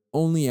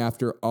only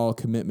after all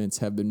commitments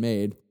have been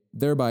made,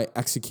 thereby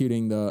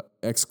excluding the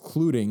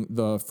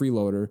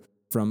freeloader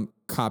from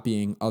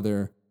copying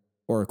other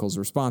oracle's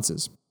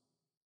responses.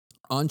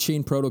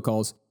 On-chain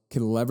protocols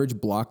can leverage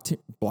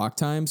block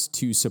times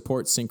to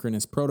support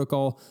synchronous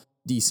protocol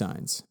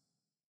designs.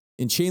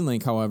 In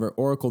Chainlink, however,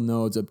 Oracle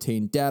nodes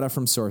obtain data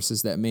from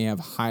sources that may have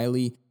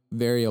highly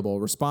variable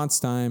response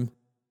time,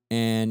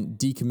 and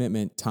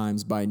decommitment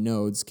times by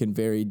nodes can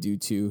vary due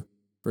to,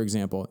 for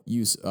example,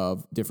 use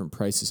of different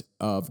prices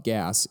of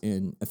gas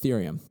in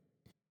Ethereum.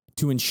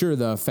 To ensure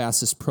the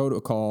fastest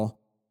protocol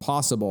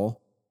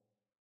possible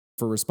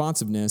for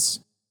responsiveness,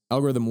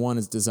 Algorithm 1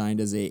 is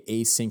designed as an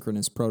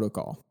asynchronous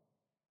protocol.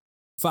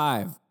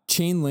 5.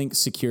 Chainlink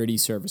security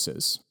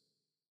services.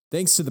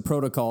 Thanks to the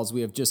protocols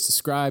we have just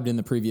described in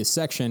the previous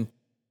section,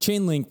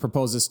 Chainlink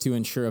proposes to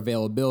ensure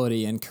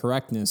availability and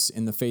correctness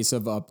in the face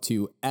of up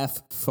to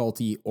F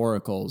faulty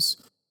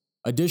oracles.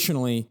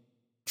 Additionally,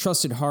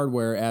 trusted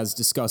hardware, as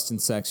discussed in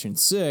Section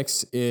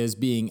 6, is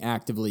being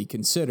actively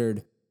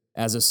considered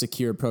as a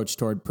secure approach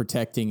toward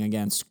protecting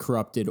against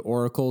corrupted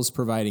oracles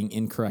providing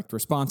incorrect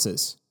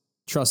responses.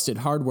 Trusted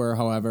hardware,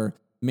 however,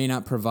 may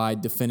not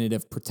provide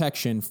definitive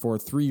protection for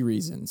 3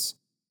 reasons.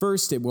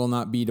 First, it will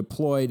not be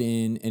deployed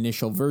in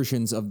initial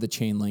versions of the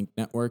Chainlink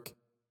network.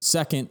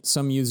 Second,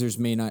 some users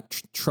may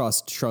not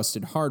trust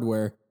trusted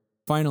hardware.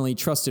 Finally,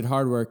 trusted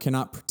hardware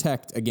cannot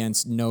protect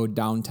against node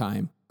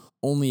downtime,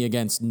 only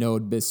against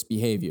node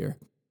misbehavior.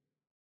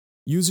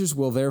 Users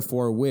will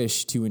therefore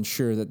wish to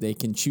ensure that they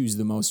can choose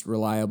the most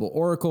reliable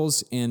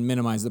oracles and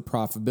minimize the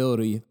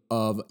profitability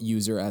of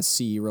user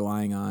SC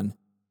relying on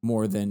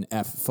more than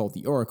F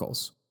faulty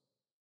oracles.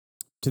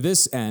 To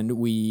this end,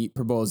 we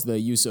propose the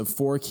use of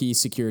 4 key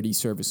security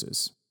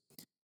services.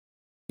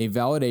 a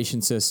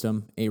validation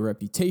system, a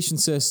reputation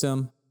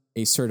system,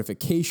 a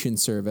certification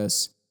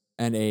service,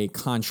 and a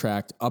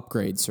contract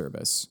upgrade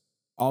service.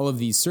 All of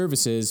these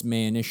services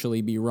may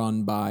initially be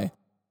run by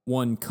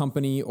one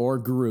company or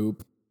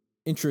group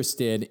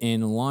interested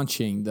in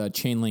launching the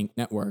Chainlink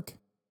network,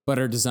 but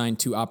are designed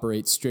to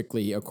operate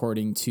strictly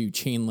according to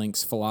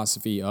Chainlink's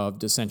philosophy of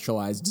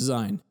decentralized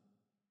design.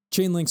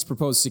 Chainlink's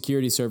proposed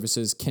security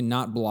services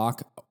cannot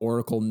block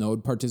Oracle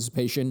node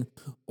participation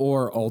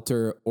or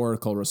alter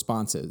Oracle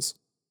responses.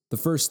 The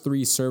first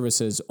three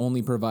services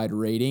only provide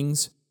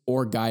ratings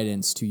or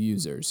guidance to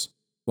users,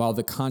 while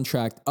the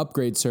contract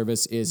upgrade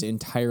service is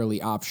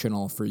entirely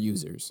optional for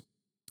users.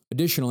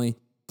 Additionally,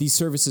 these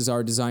services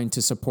are designed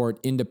to support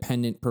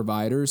independent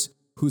providers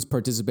whose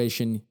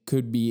participation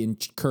could be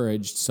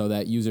encouraged so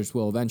that users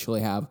will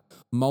eventually have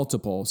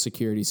multiple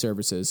security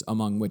services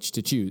among which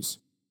to choose.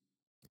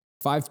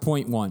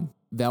 5.1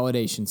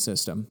 Validation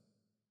System.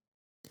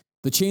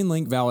 The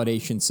Chainlink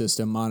validation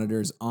system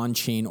monitors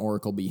on-chain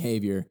Oracle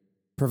behavior,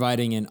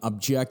 providing an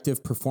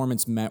objective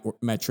performance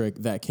metric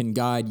that can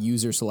guide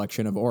user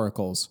selection of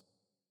oracles.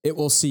 It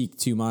will seek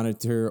to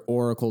monitor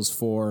oracles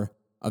for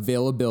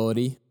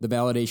availability. The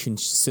validation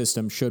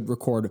system should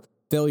record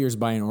failures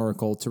by an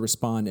oracle to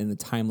respond in a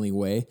timely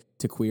way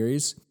to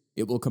queries.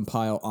 It will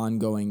compile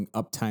ongoing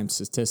uptime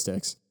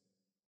statistics.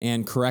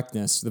 And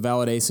correctness. The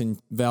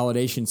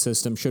validation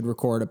system should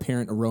record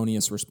apparent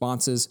erroneous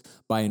responses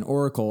by an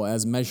oracle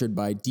as measured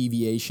by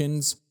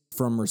deviations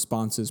from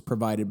responses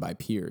provided by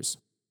peers.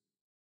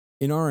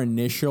 In our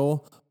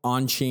initial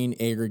on-chain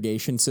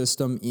aggregation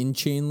system in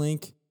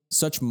Chainlink,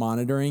 such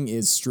monitoring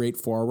is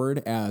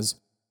straightforward as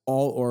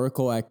all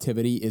oracle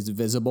activity is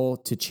visible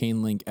to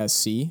Chainlink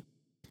SC.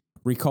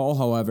 Recall,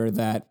 however,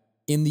 that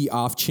in the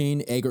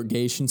off-chain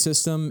aggregation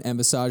system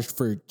envisaged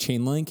for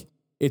Chainlink,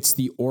 it's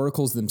the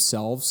oracles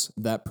themselves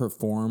that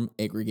perform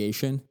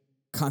aggregation.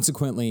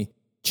 Consequently,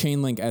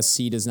 Chainlink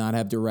SC does not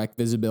have direct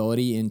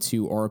visibility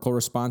into oracle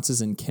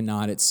responses and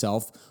cannot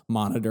itself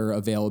monitor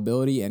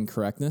availability and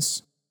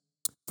correctness.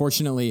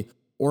 Fortunately,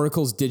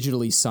 oracles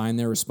digitally sign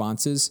their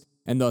responses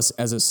and thus,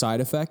 as a side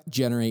effect,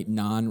 generate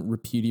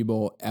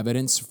non-reputable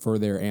evidence for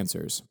their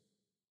answers.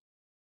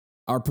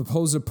 Our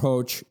proposed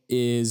approach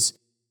is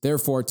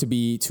therefore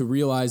to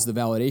realize the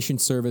validation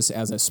service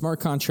as a smart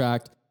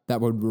contract that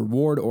would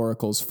reward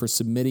oracles for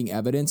submitting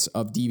evidence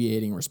of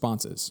deviating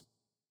responses.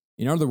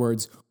 In other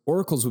words,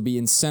 oracles would be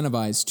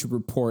incentivized to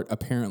report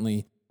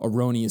apparently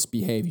erroneous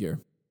behavior.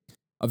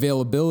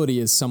 Availability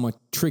is somewhat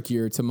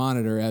trickier to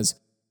monitor as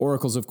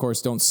oracles, of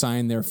course, don't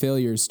sign their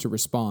failures to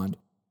respond.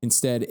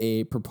 Instead,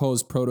 a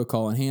proposed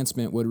protocol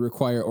enhancement would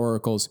require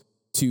oracles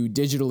to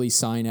digitally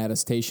sign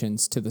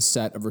attestations to the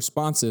set of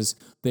responses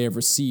they have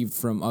received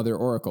from other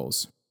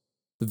oracles.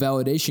 The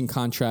validation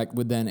contract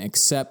would then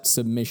accept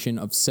submission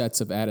of sets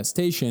of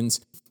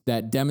attestations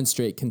that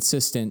demonstrate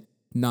consistent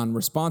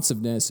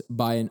non-responsiveness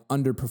by an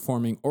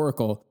underperforming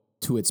oracle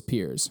to its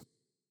peers.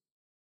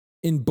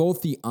 In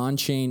both the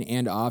on-chain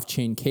and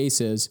off-chain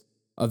cases,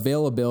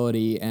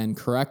 availability and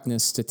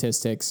correctness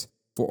statistics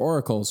for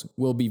oracles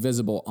will be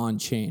visible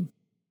on-chain.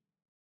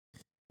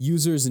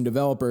 Users and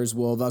developers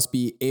will thus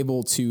be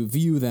able to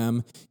view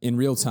them in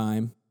real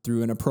time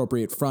through an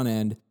appropriate front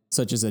end,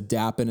 such as a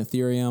dApp in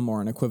Ethereum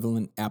or an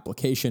equivalent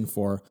application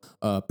for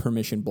a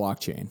permission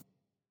blockchain.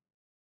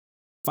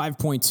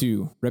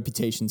 5.2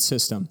 Reputation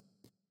System.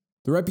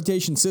 The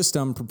reputation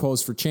system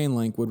proposed for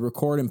Chainlink would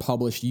record and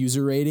publish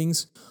user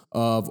ratings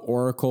of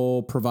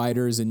Oracle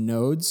providers and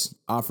nodes,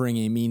 offering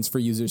a means for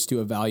users to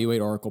evaluate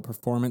Oracle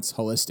performance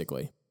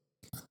holistically.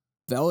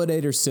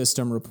 Validator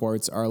system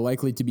reports are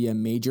likely to be a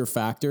major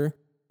factor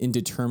in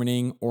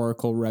determining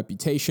Oracle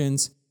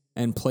reputations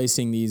and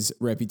placing these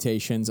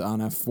reputations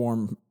on a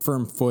firm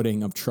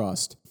footing of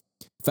trust.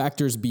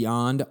 Factors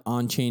beyond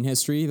on-chain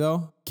history,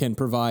 though, can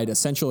provide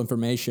essential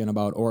information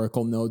about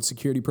Oracle node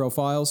security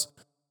profiles.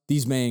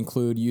 These may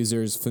include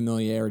users'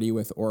 familiarity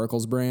with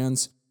Oracle's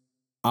brands,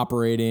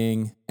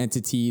 operating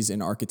entities,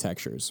 and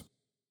architectures.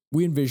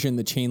 We envision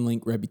the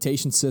Chainlink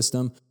reputation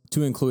system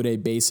to include a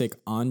basic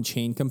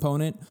on-chain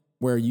component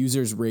where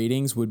users'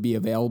 ratings would be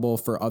available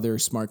for other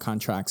smart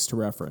contracts to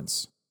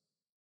reference.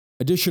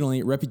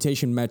 Additionally,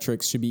 reputation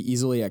metrics should be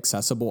easily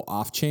accessible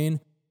off-chain,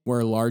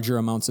 where larger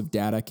amounts of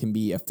data can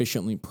be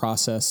efficiently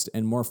processed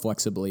and more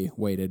flexibly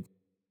weighted.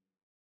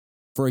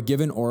 For a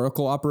given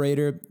Oracle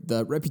operator,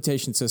 the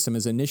reputation system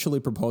is initially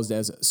proposed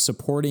as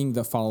supporting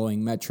the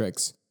following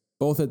metrics,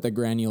 both at the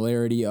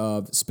granularity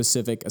of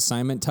specific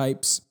assignment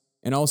types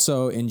and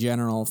also in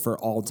general for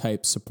all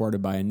types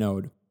supported by a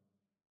node.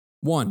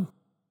 1.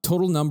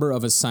 Total number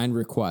of assigned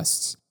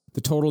requests, the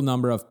total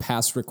number of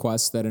past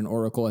requests that an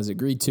Oracle has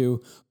agreed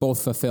to,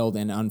 both fulfilled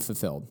and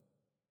unfulfilled.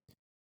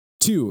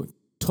 2.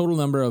 Total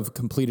number of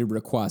completed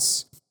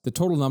requests, the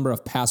total number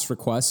of past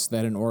requests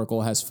that an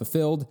Oracle has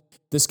fulfilled.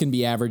 This can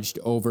be averaged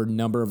over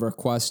number of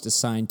requests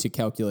assigned to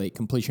calculate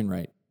completion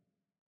rate.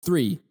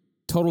 3.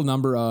 Total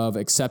number of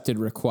accepted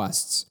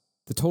requests,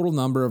 the total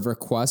number of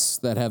requests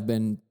that have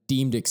been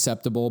deemed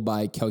acceptable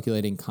by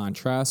calculating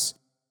contrasts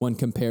when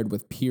compared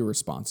with peer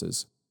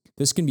responses.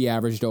 This can be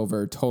averaged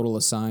over total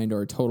assigned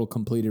or total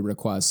completed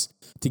requests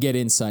to get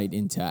insight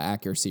into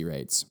accuracy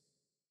rates.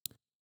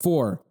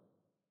 4.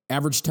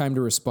 Average time to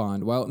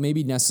respond. While it may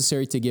be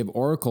necessary to give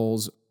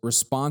oracles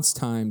response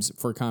times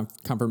for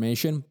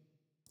confirmation,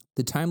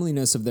 the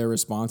timeliness of their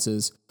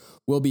responses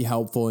will be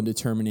helpful in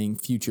determining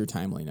future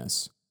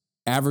timeliness.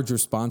 Average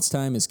response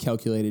time is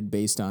calculated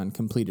based on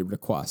completed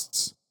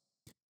requests.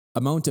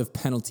 Amount of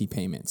penalty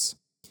payments.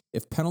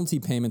 If penalty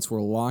payments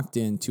were locked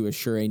in to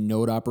assure a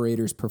node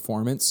operator's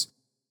performance,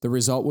 the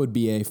result would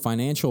be a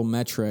financial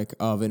metric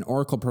of an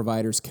Oracle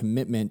provider's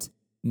commitment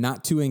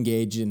not to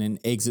engage in an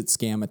exit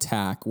scam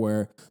attack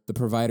where the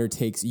provider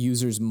takes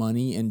users'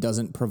 money and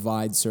doesn't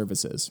provide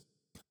services.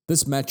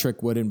 This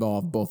metric would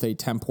involve both a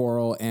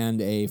temporal and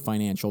a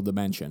financial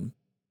dimension.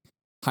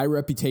 High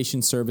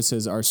reputation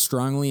services are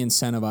strongly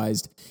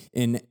incentivized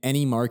in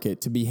any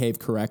market to behave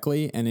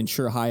correctly and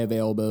ensure high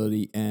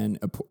availability and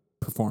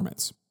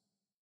performance.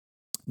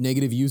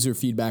 Negative user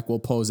feedback will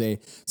pose a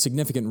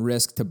significant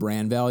risk to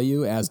brand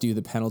value, as do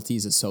the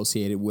penalties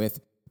associated with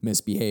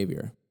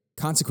misbehavior.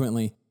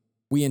 Consequently,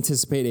 we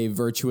anticipate a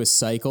virtuous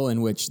cycle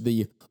in which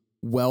the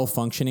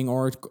well-functioning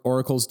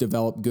oracles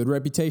develop good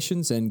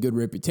reputations, and good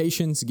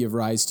reputations give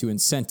rise to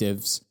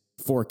incentives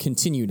for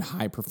continued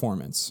high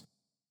performance.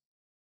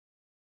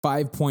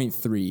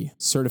 5.3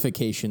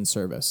 Certification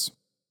Service.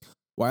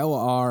 While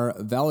our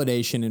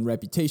validation and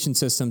reputation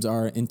systems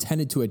are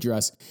intended to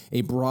address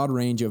a broad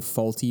range of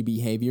faulty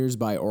behaviors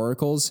by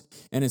oracles,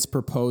 and it's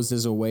proposed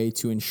as a way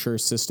to ensure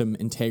system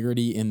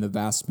integrity in the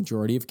vast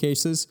majority of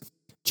cases,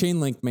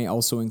 Chainlink may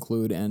also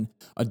include an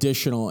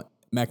additional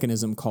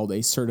mechanism called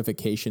a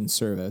certification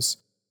service.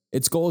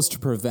 Its goal is to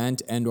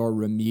prevent and/or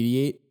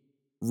remediate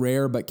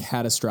rare but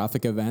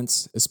catastrophic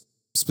events,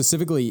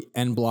 specifically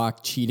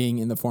en-bloc cheating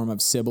in the form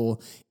of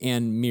Sybil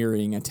and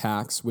mirroring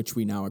attacks, which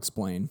we now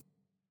explain.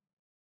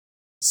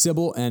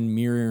 Sybil and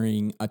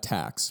mirroring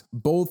attacks.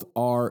 Both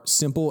are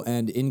simple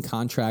and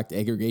in-contract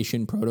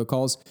aggregation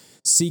protocols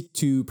seek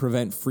to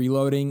prevent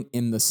freeloading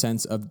in the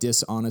sense of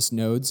dishonest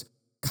nodes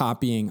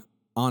copying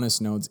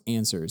honest nodes'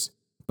 answers,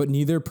 but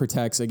neither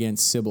protects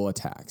against Sybil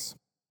attacks.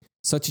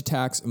 Such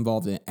attacks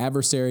involve an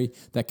adversary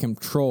that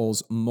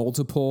controls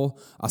multiple,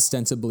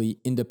 ostensibly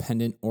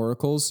independent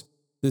oracles.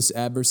 This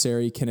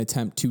adversary can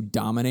attempt to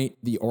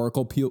dominate the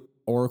oracle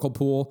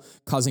pool,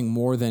 causing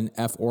more than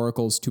F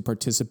oracles to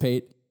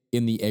participate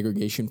in the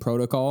aggregation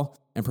protocol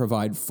and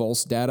provide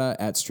false data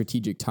at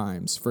strategic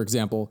times. For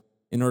example,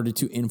 in order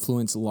to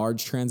influence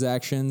large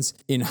transactions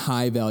in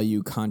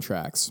high-value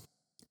contracts.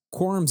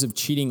 Quorums of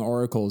cheating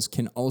oracles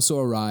can also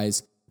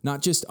arise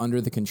not just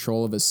under the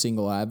control of a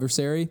single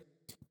adversary,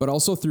 but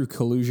also through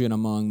collusion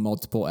among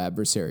multiple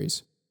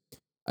adversaries.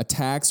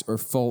 Attacks or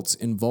faults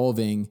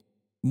involving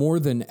more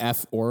than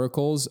F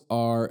oracles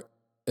are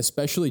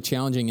especially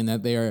challenging in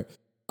that they are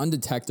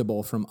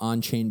undetectable from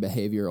on-chain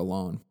behavior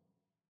alone.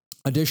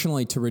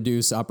 Additionally, to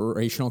reduce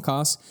operational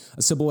costs,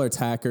 a Sybil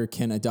attacker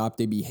can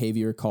adopt a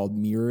behavior called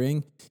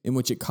mirroring, in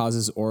which it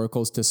causes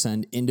oracles to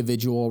send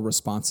individual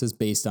responses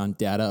based on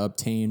data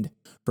obtained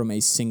from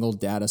a single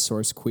data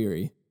source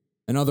query.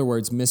 In other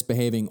words,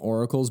 misbehaving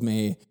oracles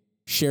may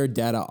share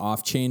data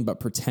off-chain but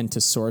pretend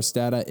to source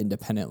data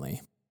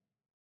independently.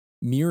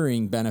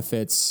 Mirroring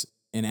benefits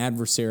an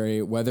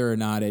adversary whether or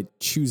not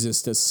it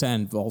chooses to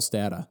send false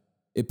data.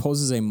 It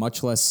poses a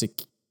much less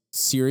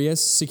serious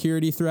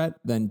security threat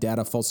than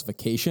data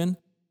falsification,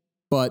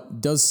 but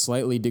does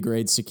slightly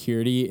degrade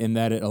security in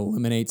that it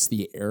eliminates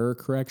the error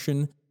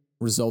correction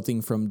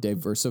resulting from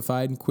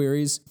diversified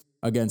queries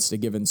against a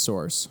given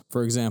source.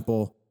 For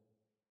example,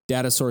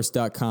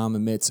 datasource.com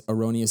emits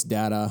erroneous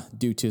data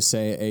due to,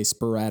 say, a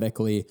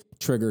sporadically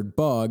triggered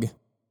bug.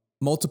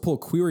 Multiple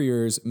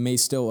queriers may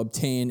still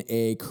obtain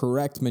a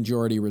correct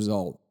majority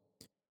result.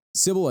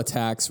 Sybil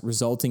attacks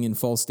resulting in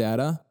false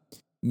data,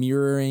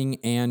 mirroring,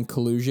 and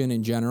collusion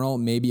in general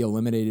may be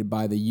eliminated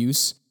by the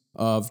use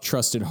of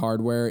trusted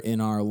hardware in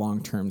our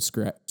long-term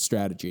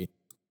strategy.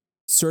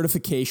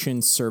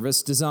 Certification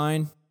service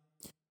design.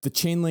 The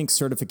Chainlink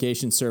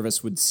certification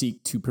service would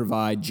seek to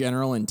provide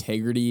general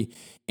integrity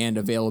and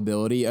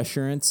availability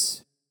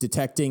assurance,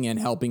 detecting and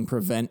helping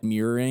prevent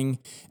mirroring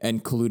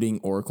and colluding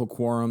Oracle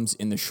quorums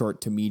in the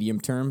short to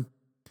medium term.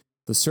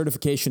 The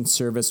certification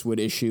service would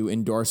issue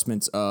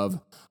endorsements of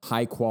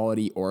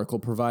high-quality Oracle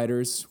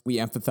providers. We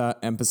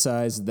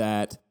emphasize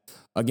that,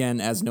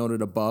 again, as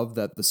noted above,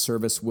 that the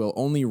service will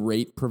only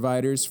rate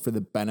providers for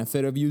the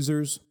benefit of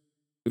users.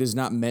 It is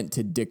not meant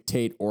to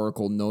dictate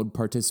Oracle node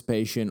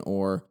participation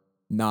or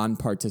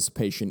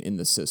non-participation in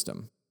the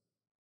system.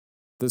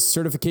 The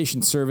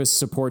certification service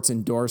supports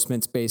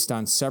endorsements based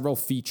on several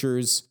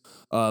features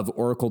of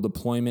Oracle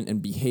deployment and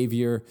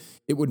behavior.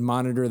 It would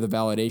monitor the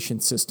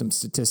validation system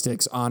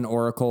statistics on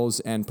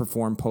oracles and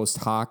perform post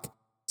hoc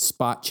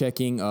spot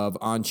checking of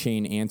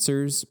on-chain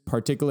answers,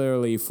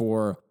 particularly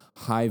for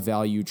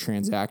high-value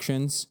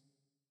transactions,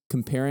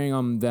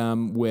 comparing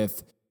them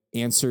with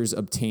answers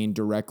obtained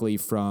directly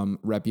from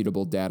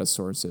reputable data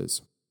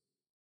sources.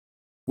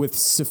 With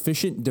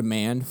sufficient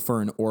demand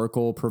for an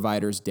Oracle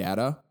provider's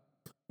data,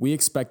 we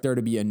expect there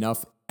to be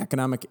enough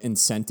economic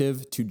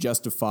incentive to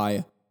justify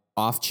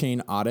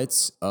off-chain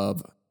audits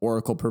of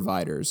Oracle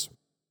providers,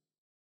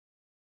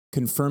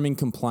 confirming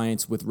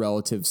compliance with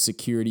relative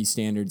security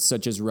standards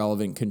such as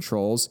relevant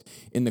controls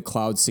in the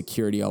Cloud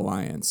Security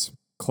Alliance,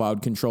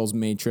 Cloud Controls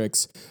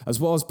Matrix, as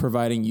well as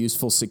providing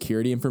useful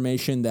security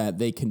information that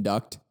they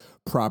conduct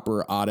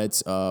proper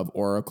audits of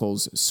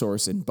Oracle's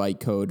source and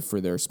bytecode for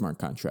their smart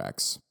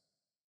contracts.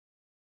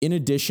 In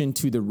addition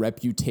to the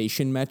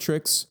reputation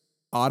metrics,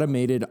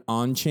 automated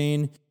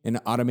on-chain and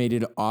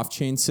automated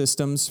off-chain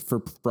systems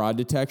for fraud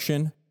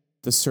detection,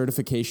 the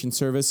certification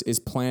service is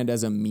planned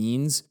as a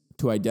means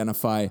to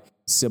identify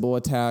Sybil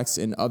attacks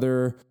and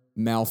other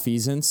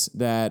malfeasance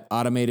that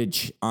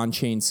automated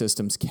on-chain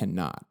systems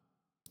cannot.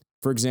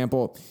 For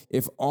example,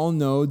 if all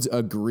nodes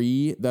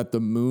agree that the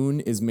moon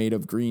is made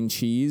of green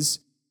cheese,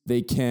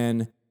 they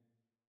can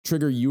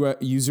trigger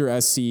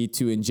user SC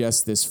to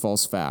ingest this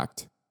false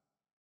fact.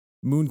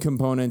 Moon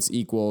components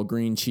equal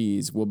green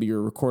cheese will be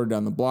recorded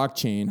on the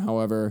blockchain.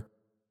 However,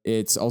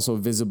 it's also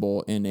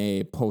visible in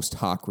a post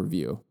hoc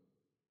review.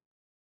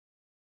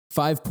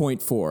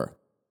 5.4,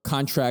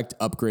 contract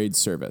upgrade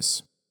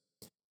service.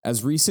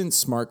 As recent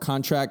smart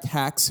contract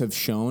hacks have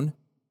shown,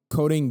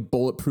 coding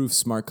bulletproof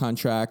smart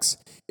contracts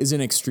is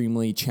an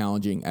extremely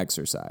challenging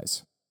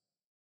exercise.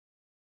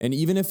 And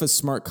even if a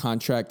smart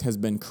contract has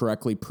been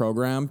correctly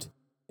programmed,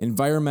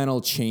 environmental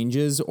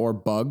changes or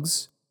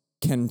bugs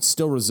can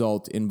still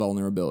result in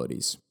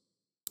vulnerabilities.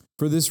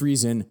 For this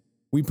reason,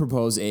 we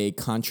propose a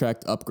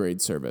contract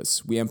upgrade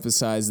service. We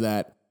emphasize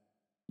that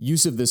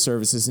use of this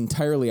service is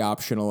entirely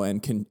optional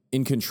and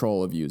in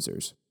control of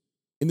users.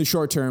 In the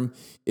short term,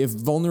 if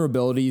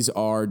vulnerabilities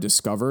are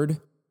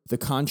discovered, the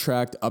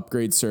contract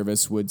upgrade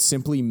service would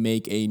simply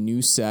make a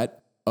new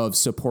set of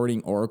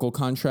supporting Oracle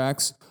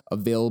contracts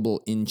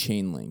available in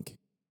Chainlink.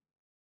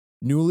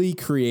 Newly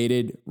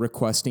created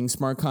requesting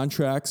smart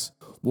contracts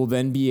will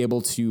then be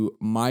able to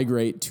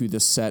migrate to the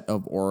set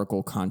of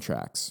Oracle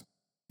contracts.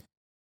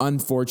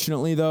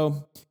 Unfortunately,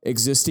 though,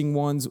 existing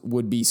ones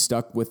would be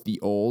stuck with the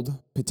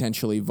old,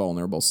 potentially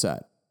vulnerable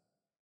set.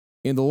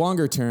 In the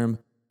longer term,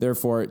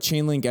 therefore,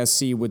 Chainlink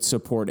SC would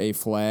support a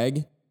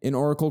flag in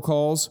Oracle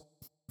calls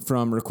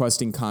from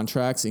requesting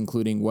contracts,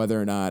 including whether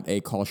or not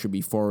a call should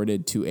be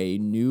forwarded to a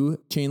new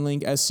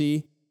Chainlink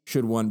SC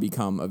should one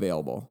become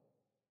available.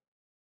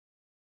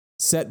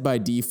 Set by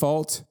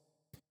default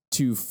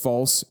to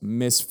false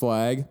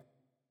misflag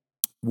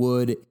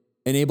would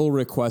enable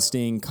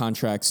requesting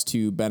contracts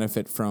to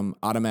benefit from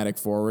automatic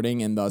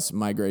forwarding and thus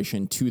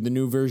migration to the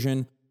new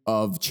version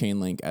of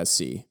Chainlink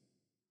SC.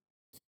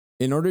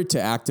 In order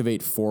to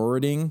activate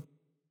forwarding,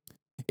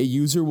 a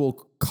user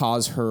will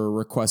cause her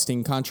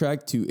requesting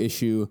contract to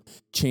issue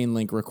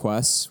Chainlink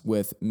requests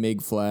with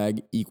MIG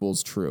flag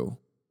equals true.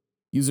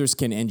 Users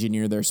can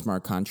engineer their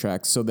smart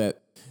contracts so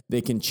that they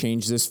can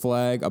change this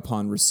flag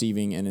upon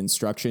receiving an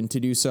instruction to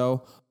do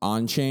so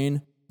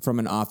on-chain from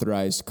an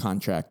authorized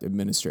contract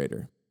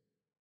administrator.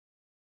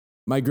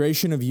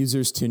 Migration of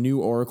users to new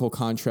Oracle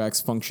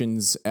contracts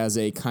functions as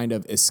a kind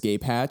of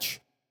escape hatch,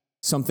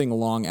 something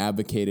long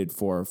advocated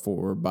for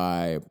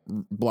by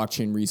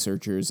blockchain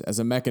researchers as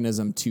a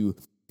mechanism to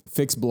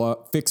fix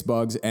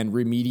bugs and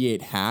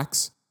remediate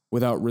hacks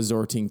without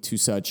resorting to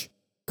such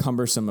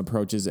cumbersome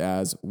approaches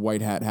as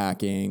white hat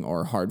hacking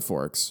or hard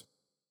forks.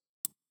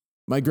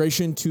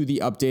 Migration to the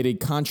updated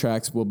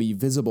contracts will be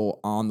visible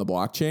on the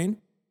blockchain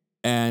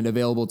and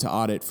available to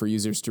audit for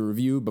users to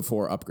review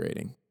before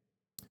upgrading.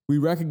 We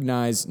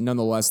recognize,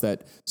 nonetheless,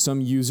 that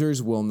some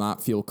users will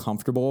not feel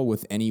comfortable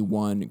with any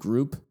one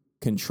group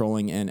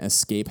controlling an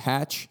escape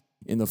hatch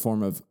in the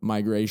form of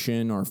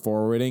migration or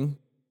forwarding.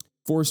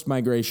 Forced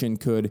migration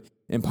could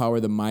empower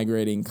the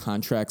migrating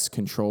contracts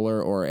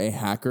controller or a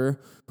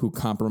hacker who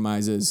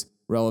compromises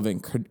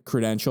relevant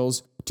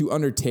credentials to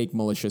undertake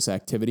malicious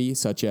activity,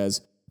 such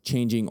as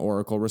changing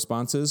Oracle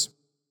responses.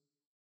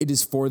 It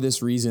is for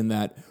this reason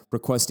that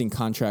requesting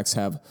contracts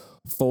have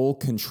full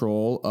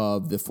control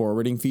of the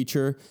forwarding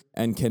feature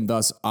and can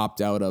thus opt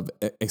out of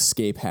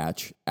escape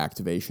hatch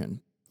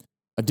activation.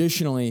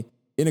 Additionally,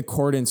 in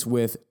accordance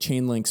with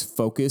Chainlink's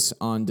focus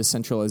on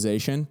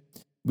decentralization,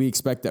 we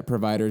expect that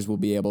providers will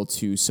be able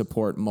to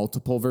support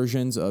multiple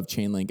versions of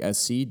Chainlink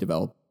SC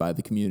developed by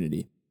the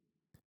community.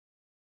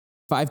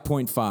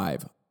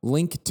 5.5,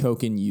 Link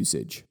token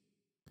usage.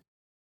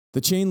 The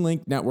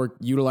Chainlink network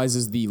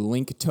utilizes the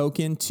Link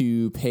token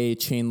to pay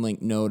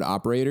Chainlink node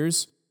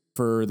operators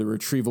for the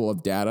retrieval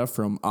of data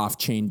from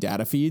off-chain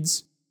data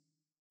feeds,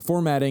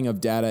 formatting of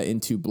data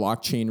into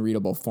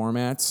blockchain-readable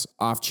formats,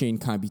 off-chain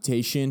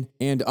computation,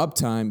 and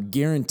uptime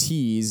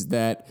guarantees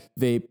that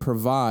they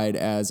provide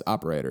as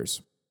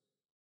operators.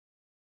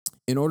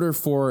 In order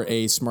for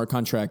a smart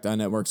contract on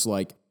networks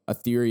like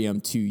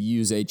Ethereum to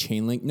use a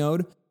Chainlink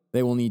node,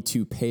 they will need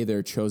to pay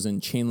their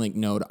chosen Chainlink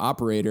node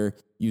operator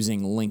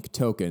using Link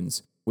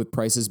tokens, with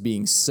prices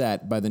being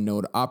set by the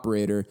node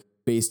operator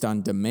based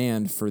on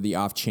demand for the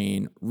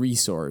off-chain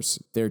resource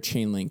their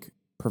Chainlink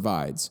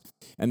provides,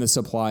 and the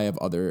supply of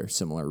other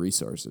similar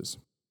resources.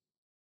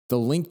 The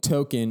link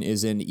token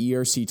is an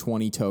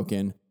ERC20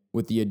 token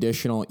with the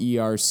additional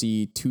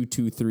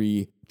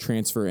ERC223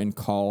 transfer and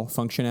call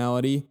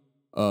functionality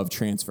of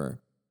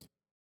transfer,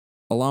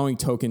 allowing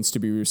tokens to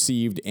be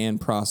received and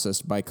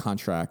processed by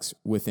contracts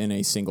within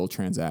a single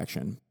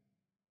transaction.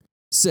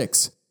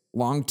 6.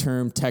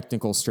 Long-term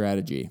technical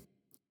strategy.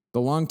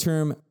 The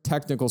long-term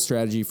technical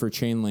strategy for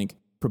Chainlink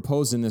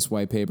proposed in this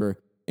white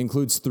paper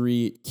includes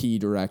 3 key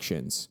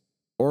directions: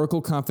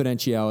 Oracle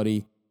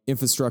confidentiality,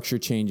 infrastructure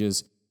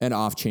changes, and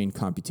off-chain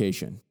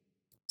computation.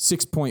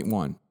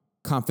 6.1.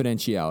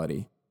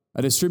 Confidentiality.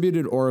 A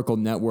distributed Oracle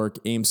network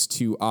aims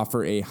to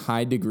offer a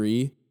high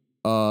degree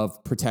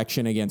of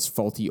protection against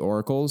faulty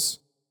oracles.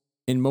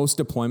 In most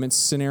deployment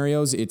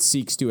scenarios, it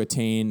seeks to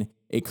attain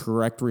a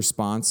correct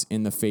response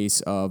in the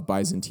face of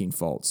Byzantine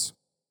faults.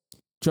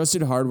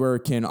 Trusted hardware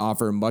can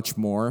offer much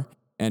more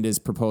and is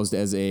proposed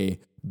as a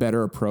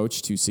better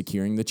approach to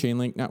securing the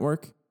Chainlink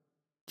network.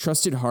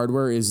 Trusted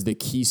hardware is the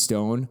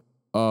keystone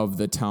of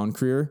the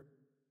Towncreer,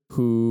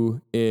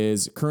 who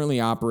is currently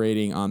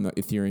operating on the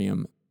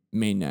Ethereum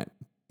mainnet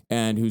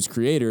and whose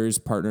creators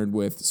partnered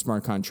with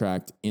smart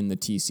contract in the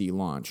TC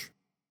launch.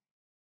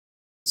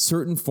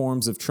 Certain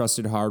forms of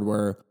trusted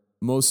hardware,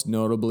 most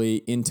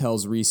notably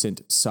Intel's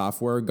recent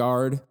Software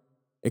Guard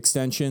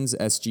extensions,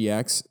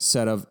 SGX,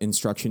 set of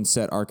instruction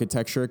set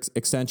architecture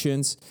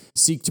extensions,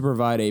 seek to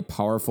provide a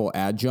powerful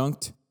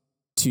adjunct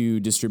to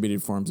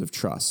distributed forms of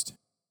trust.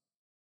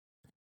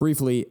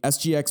 Briefly,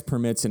 SGX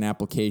permits an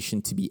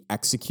application to be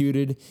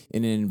executed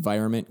in an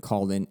environment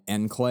called an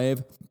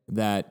enclave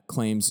that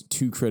claims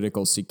 2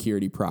 critical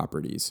security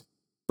properties.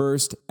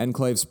 First,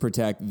 enclaves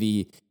protect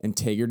the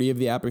integrity of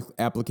the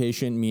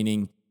application,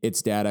 meaning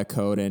its data,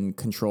 code, and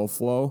control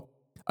flow,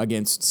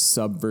 against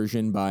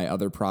subversion by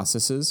other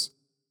processes.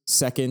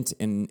 Second,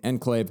 an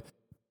enclave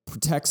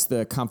protects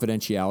the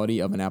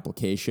confidentiality of an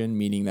application,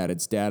 meaning that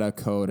its data,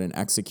 code, and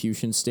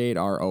execution state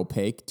are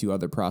opaque to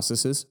other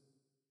processes.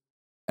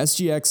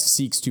 SGX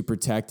seeks to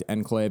protect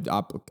enclaved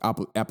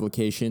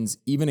applications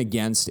even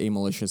against a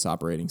malicious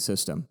operating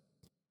system,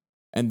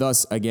 and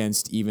thus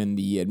against even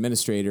the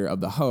administrator of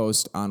the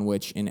host on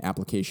which an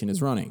application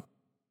is running.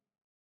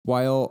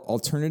 While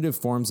alternative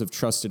forms of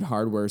trusted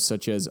hardware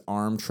such as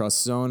ARM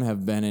Trust Zone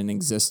have been in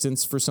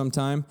existence for some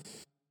time,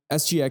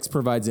 SGX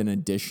provides an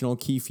additional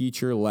key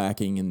feature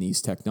lacking in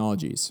these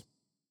technologies.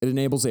 It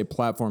enables a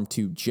platform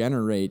to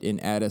generate an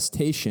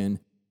attestation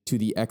to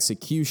the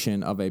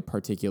execution of a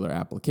particular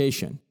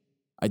application,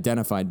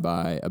 identified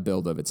by a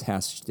build of its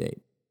hash state.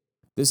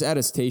 This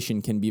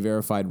attestation can be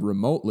verified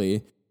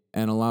remotely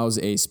and allows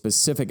a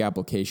specific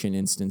application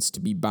instance to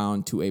be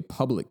bound to a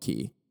public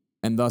key,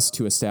 and thus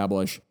to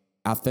establish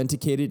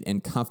authenticated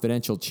and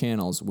confidential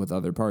channels with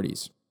other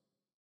parties.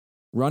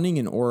 Running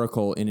an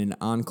oracle in an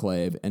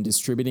enclave and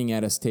distributing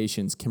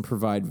attestations can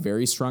provide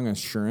very strong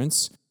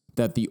assurance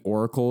that the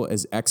oracle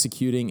is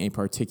executing a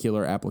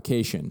particular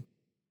application,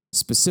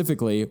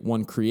 specifically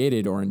one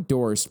created or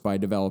endorsed by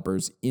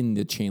developers in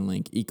the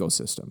Chainlink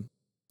ecosystem.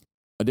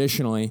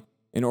 Additionally,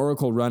 an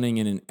oracle running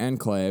in an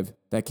enclave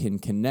that can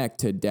connect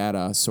to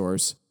data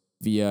source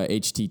via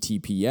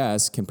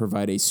HTTPS can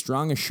provide a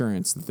strong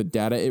assurance that the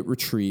data it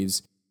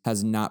retrieves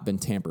has not been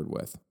tampered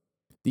with.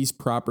 These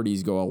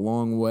properties go a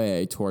long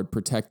way toward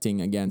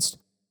protecting against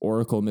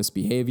oracle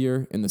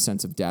misbehavior in the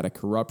sense of data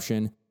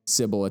corruption,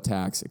 Sybil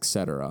attacks,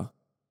 etc.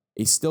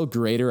 A still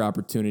greater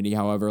opportunity,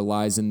 however,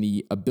 lies in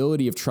the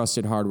ability of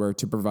trusted hardware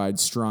to provide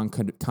strong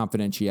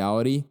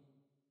confidentiality,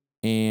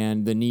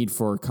 and the need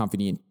for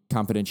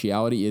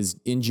confidentiality is,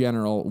 in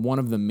general, one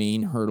of the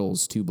main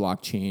hurdles to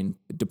blockchain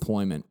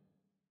deployment.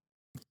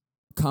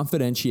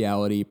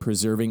 Confidentiality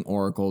preserving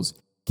oracles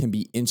can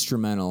be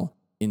instrumental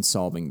in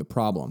solving the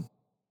problem.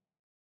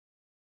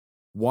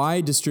 Why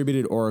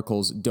distributed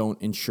oracles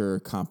don't ensure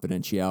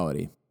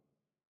confidentiality?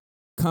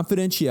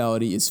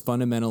 Confidentiality is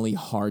fundamentally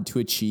hard to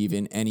achieve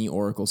in any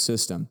oracle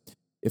system.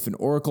 If an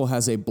oracle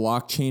has a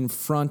blockchain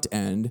front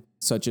end,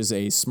 such as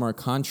a smart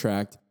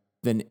contract,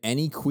 then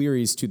any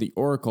queries to the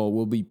oracle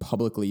will be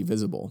publicly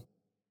visible.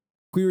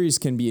 Queries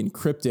can be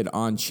encrypted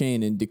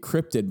on-chain and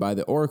decrypted by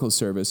the oracle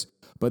service,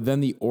 but then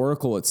the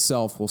oracle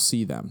itself will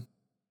see them.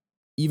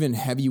 Even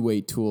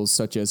heavyweight tools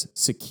such as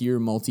secure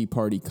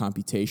multi-party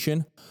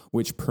computation,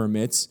 which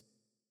permits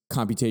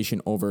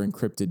computation over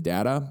encrypted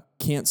data,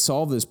 can't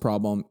solve this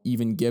problem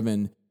even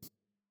given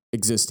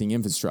existing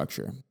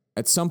infrastructure.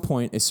 At some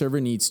point, a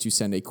server needs to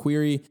send a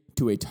query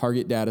to a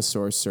target data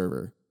source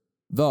server.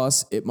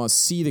 Thus, it must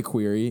see the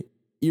query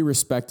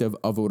irrespective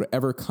of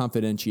whatever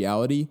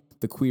confidentiality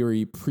the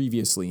query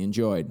previously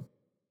enjoyed.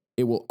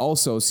 It will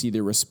also see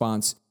the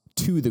response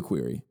to the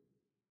query.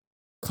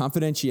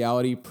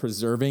 Confidentiality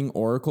preserving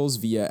oracles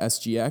via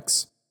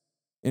SGX.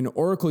 An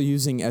oracle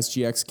using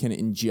SGX can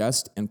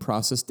ingest and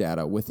process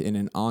data within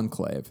an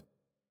enclave,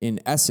 in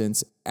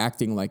essence,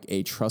 acting like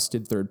a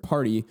trusted third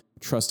party,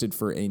 trusted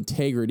for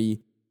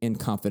integrity and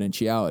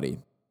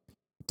confidentiality.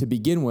 To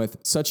begin with,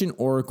 such an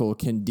oracle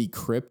can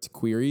decrypt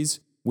queries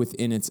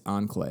within its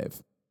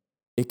enclave.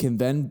 It can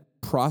then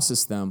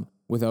process them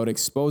without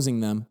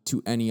exposing them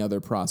to any other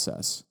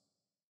process.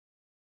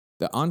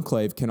 The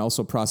enclave can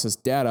also process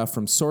data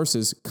from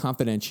sources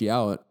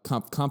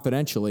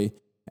confidentially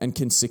and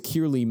can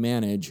securely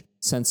manage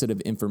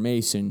sensitive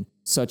information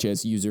such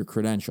as user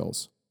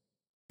credentials.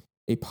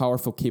 A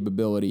powerful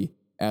capability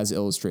as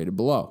illustrated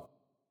below.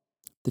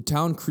 The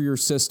Town Creer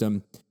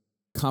system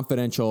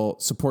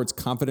supports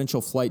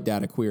confidential flight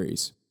data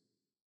queries.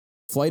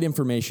 Flight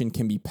information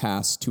can be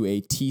passed to a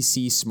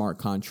TC smart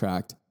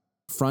contract,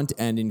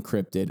 front-end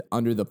encrypted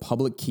under the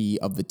public key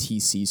of the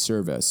TC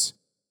service.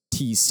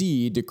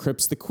 TC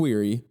decrypts the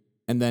query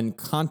and then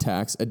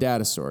contacts a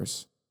data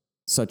source,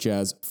 such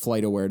as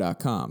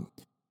flightaware.com,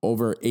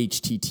 over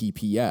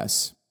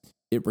HTTPS.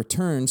 It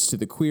returns to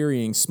the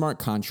querying smart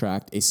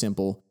contract a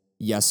simple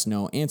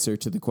yes-no answer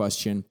to the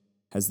question,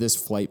 has this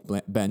flight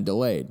been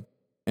delayed?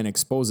 And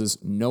exposes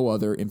no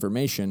other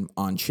information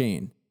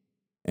on-chain.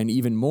 An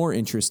even more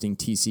interesting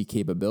TC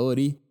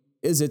capability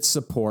is its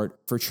support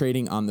for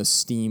trading on the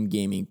Steam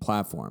gaming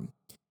platform.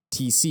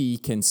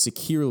 TC can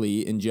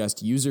securely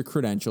ingest user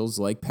credentials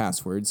like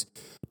passwords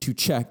to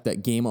check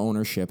that game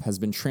ownership has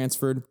been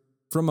transferred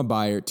from a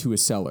buyer to a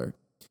seller.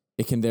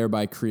 It can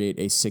thereby create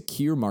a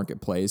secure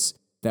marketplace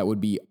that would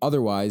be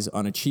otherwise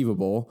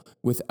unachievable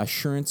with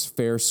assurance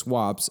fair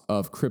swaps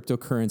of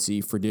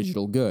cryptocurrency for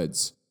digital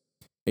goods.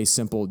 A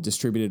simple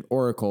distributed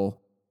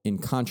oracle, in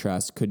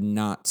contrast, could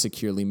not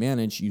securely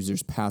manage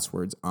users'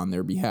 passwords on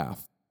their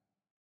behalf.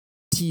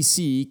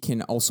 TC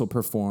can also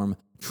perform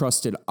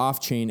trusted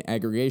off-chain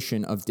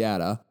aggregation of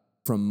data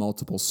from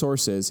multiple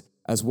sources,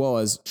 as well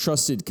as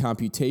trusted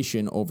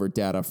computation over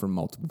data from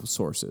multiple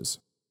sources,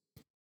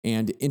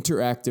 and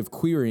interactive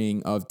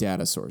querying of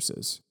data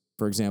sources.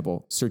 For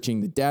example, searching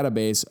the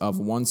database of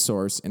one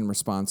source in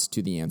response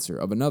to the answer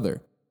of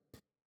another.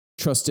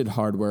 Trusted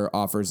hardware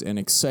offers an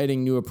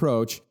exciting new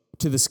approach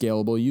to the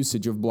scalable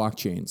usage of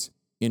blockchains,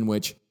 in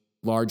which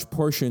large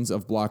portions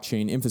of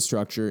blockchain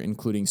infrastructure,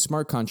 including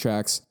smart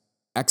contracts,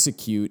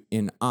 execute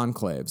in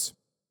enclaves.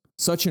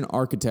 Such an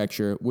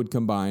architecture would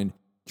combine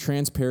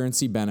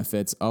transparency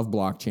benefits of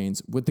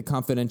blockchains with the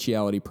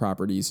confidentiality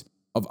properties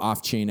of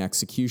off-chain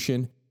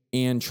execution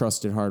and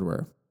trusted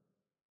hardware.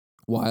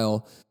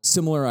 While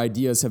similar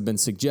ideas have been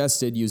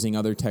suggested using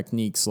other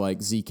techniques like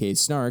ZK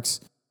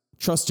snarks,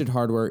 trusted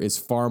hardware is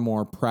far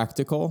more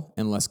practical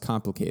and less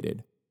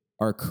complicated.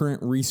 Our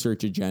current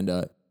research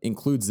agenda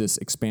includes this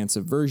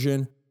expansive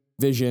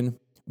vision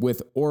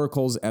with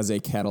oracles as a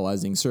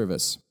catalyzing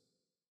service.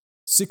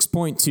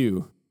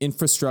 6.2.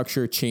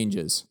 Infrastructure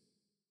changes.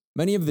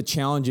 Many of the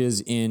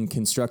challenges in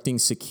constructing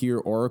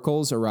secure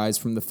oracles arise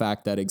from the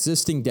fact that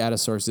existing data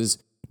sources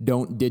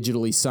don't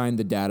digitally sign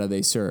the data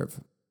they serve.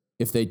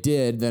 If they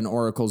did, then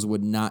oracles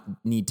would not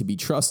need to be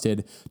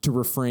trusted to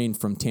refrain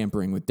from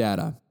tampering with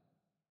data.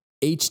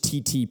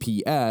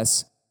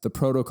 HTTPS, the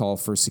protocol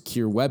for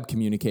secure web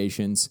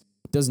communications,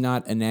 does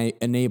not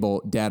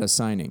enable data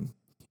signing.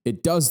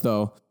 It does,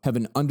 though, have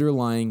an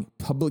underlying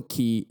public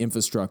key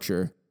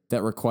infrastructure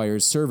that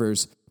requires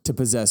servers to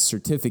possess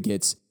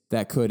certificates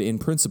that could, in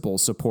principle,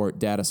 support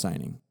data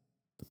signing.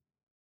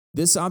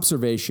 This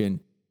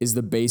observation is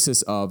the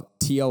basis of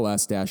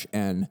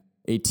TLS-N,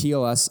 a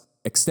TLS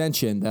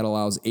extension that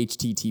allows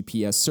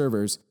HTTPS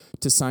servers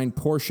to sign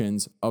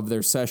portions of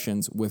their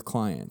sessions with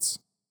clients.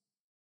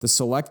 The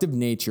selective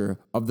nature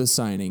of the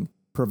signing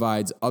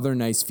provides other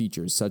nice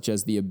features, such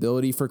as the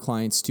ability for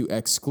clients to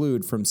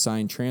exclude from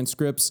signed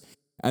transcripts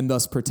and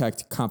thus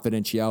protect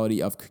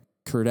confidentiality of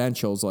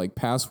credentials like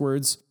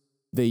passwords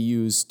they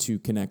use to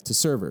connect to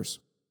servers.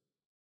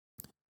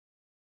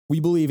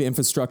 We believe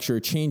infrastructure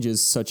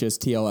changes such as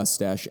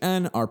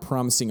TLS-N are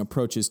promising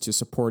approaches to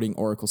supporting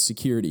Oracle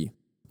security.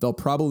 They'll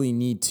probably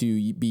need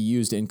to be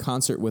used in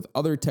concert with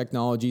other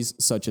technologies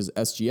such as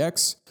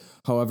SGX,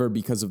 however,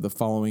 because of the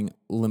following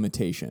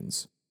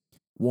limitations.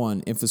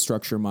 1.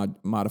 Infrastructure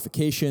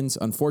modifications.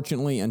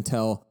 Unfortunately,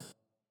 until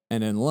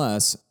and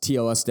unless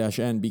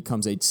TLS-N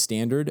becomes a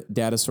standard,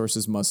 data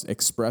sources must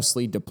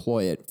expressly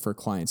deploy it for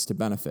clients to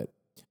benefit.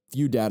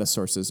 Few data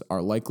sources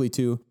are likely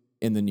to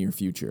in the near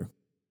future.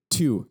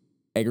 2.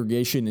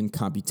 Aggregation and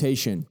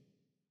computation.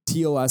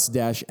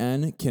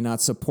 TLS-N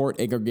cannot support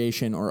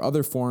aggregation or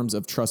other forms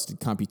of trusted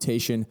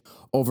computation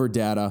over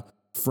data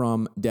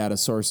from data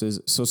sources,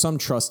 so some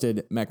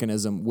trusted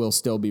mechanism will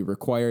still be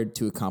required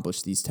to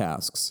accomplish these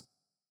tasks.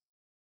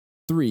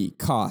 3.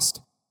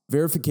 Cost.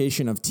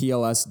 Verification of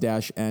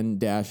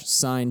TLS-N-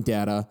 signed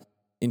data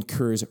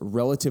incurs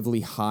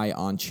relatively high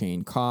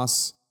on-chain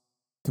costs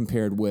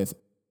compared with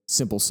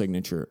simple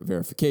signature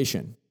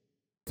verification.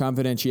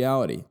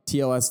 Confidentiality.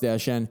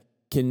 TLS-N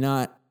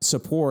cannot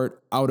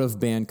support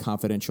out-of-band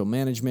confidential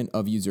management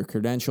of user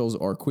credentials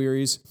or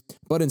queries,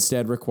 but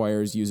instead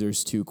requires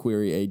users to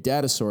query a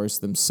data source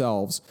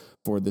themselves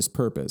for this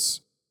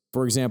purpose.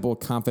 For example,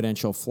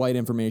 confidential flight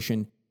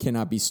information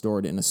cannot be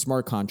stored in a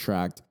smart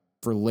contract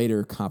for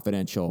later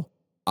confidential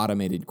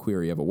automated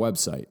query of a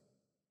website.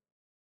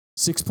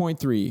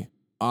 6.3.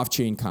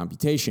 Off-chain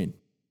computation.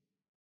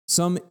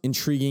 Some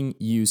intriguing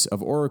use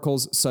of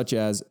oracles, such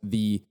as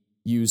the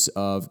use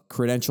of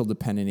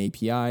credential-dependent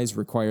APIs,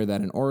 require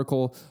that an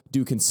oracle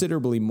do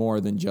considerably more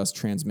than just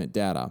transmit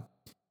data.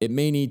 it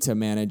may need to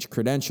manage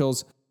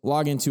credentials,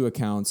 log into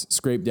accounts,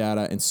 scrape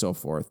data, and so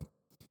forth.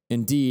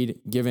 Indeed,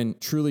 given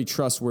truly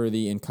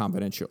trustworthy and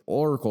confidential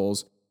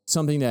oracles,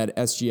 something that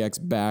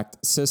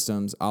SGX-backed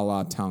systems a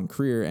la Town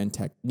Career and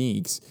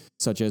techniques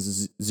such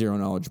as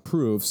zero-knowledge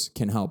proofs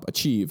can help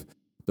achieve,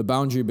 the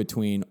boundary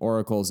between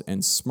oracles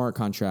and smart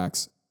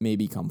contracts may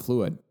become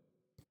fluid.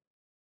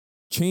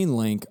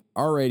 Chainlink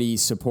already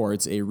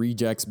supports a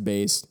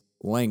regex-based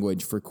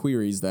language for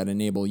queries that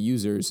enable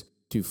users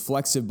to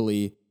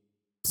flexibly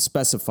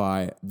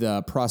specify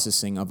the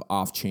processing of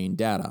off-chain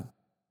data.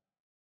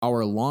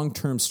 Our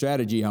long-term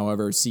strategy,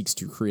 however, seeks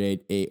to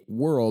create a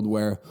world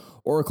where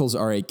oracles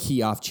are a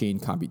key off-chain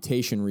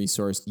computation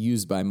resource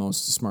used by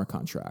most smart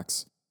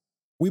contracts.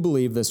 We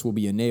believe this will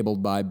be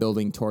enabled by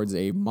building towards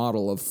a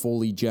model of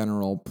fully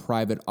general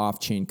private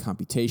off-chain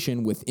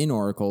computation within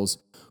oracles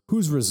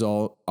whose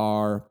results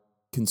are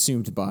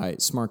consumed by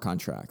smart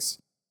contracts.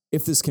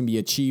 If this can be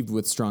achieved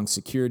with strong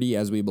security,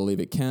 as we believe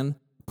it can,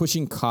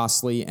 pushing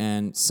costly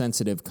and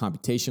sensitive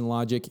computation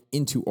logic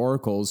into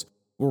oracles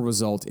will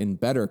result in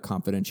better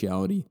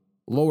confidentiality,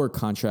 lower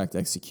contract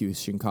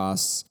execution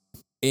costs,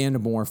 and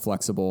more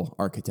flexible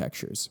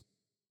architectures.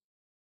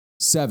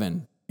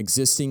 7.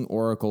 Existing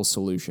Oracle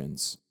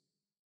solutions.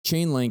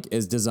 Chainlink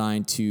is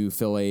designed to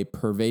fill a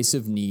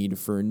pervasive need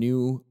for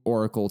new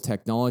Oracle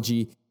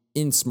technology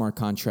in smart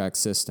contract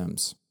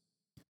systems.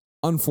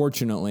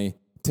 Unfortunately,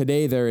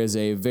 today there is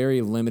a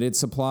very limited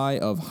supply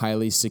of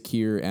highly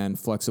secure and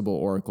flexible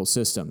Oracle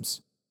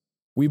systems.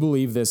 We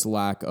believe this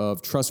lack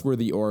of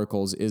trustworthy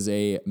oracles is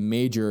a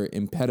major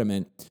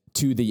impediment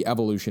to the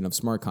evolution of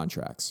smart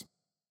contracts.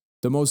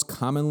 The most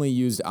commonly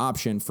used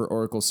option for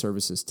Oracle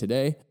services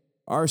today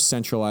are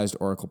centralized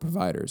Oracle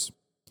providers.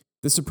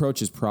 This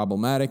approach is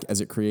problematic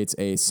as it creates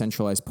a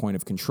centralized point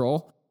of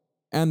control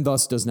and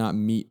thus does not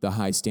meet the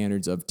high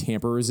standards of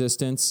tamper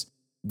resistance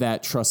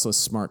that trustless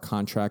smart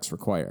contracts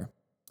require.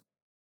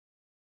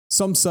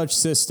 Some such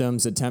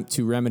systems attempt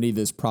to remedy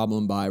this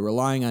problem by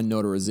relying on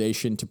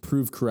notarization to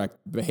prove correct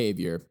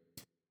behavior.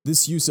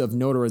 This use of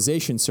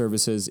notarization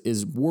services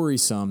is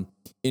worrisome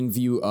in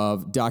view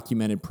of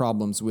documented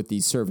problems with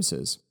these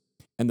services,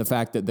 and the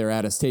fact that their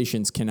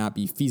attestations cannot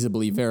be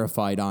feasibly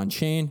verified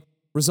on-chain,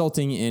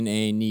 resulting in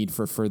a need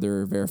for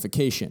further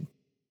verification.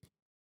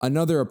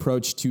 Another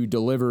approach to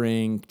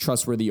delivering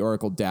trustworthy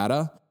Oracle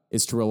data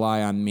is to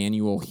rely on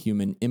manual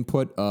human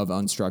input of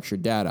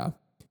unstructured data.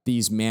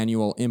 These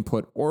manual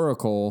input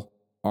oracle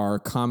are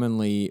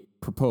commonly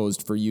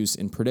proposed for use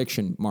in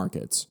prediction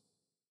markets.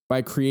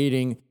 By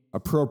creating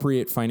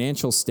appropriate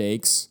financial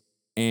stakes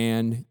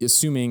and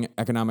assuming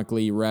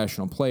economically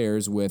rational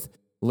players with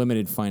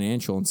limited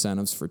financial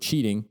incentives for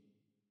cheating,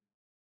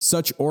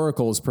 such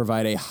oracles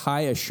provide a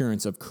high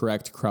assurance of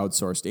correct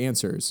crowdsourced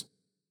answers.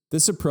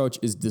 This approach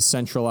is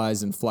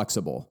decentralized and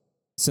flexible.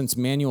 Since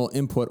manual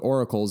input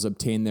oracles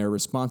obtain their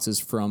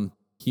responses from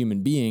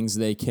human beings,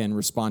 they can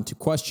respond to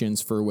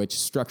questions for which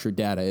structured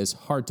data is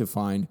hard to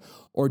find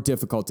or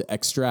difficult to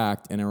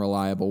extract in a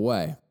reliable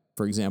way.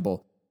 For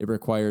example, it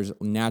requires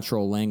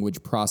natural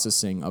language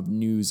processing of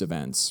news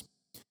events.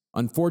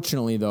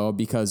 Unfortunately, though,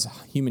 because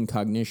human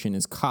cognition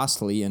is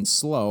costly and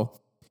slow,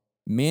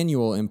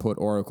 manual input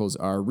oracles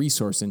are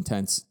resource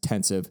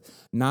intensive,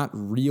 not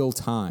real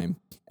time,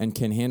 and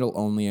can handle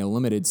only a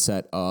limited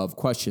set of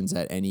questions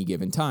at any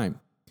given time.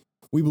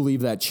 We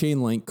believe that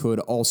Chainlink could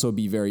also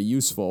be very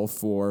useful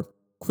for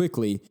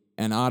quickly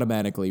and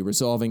automatically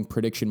resolving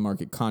prediction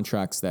market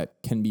contracts that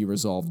can be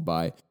resolved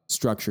by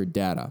structured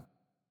data.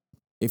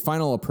 A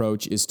final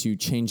approach is to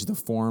change the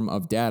form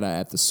of data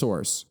at the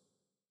source.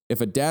 If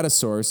a data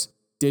source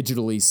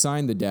digitally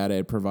signed the data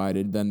it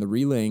provided, then the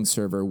relaying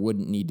server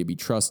wouldn't need to be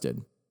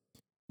trusted.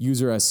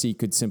 User SC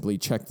could simply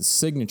check the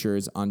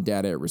signatures on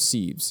data it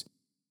receives.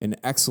 An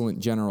excellent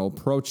general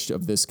approach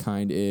of this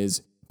kind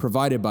is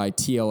provided by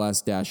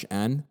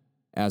TLS-N,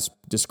 as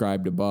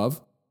described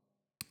above.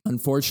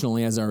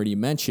 Unfortunately, as I already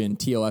mentioned,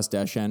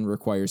 TLS-N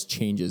requires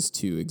changes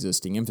to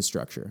existing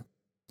infrastructure.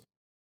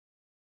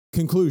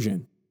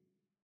 Conclusion.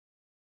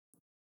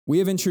 We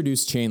have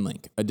introduced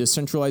Chainlink, a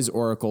decentralized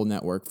Oracle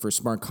network for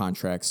smart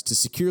contracts to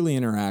securely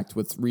interact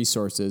with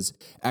resources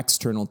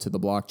external to the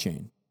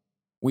blockchain.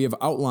 We have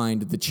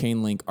outlined the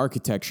Chainlink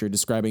architecture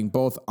describing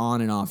both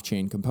on- and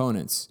off-chain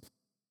components.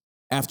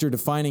 After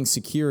defining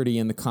security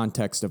in the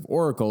context of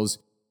oracles,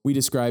 we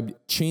described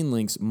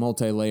Chainlink's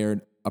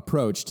multi-layered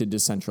approach to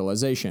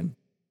decentralization.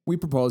 We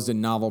proposed a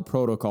novel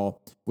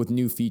protocol with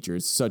new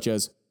features such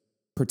as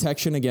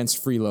protection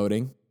against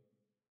freeloading.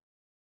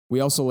 We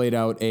also laid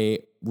out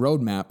a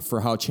roadmap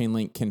for how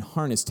Chainlink can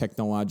harness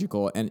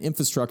technological and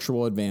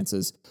infrastructural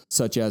advances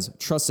such as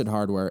trusted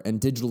hardware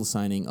and digital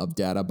signing of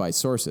data by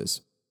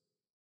sources.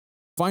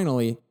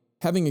 Finally,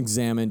 having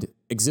examined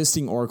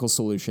existing Oracle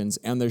solutions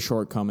and their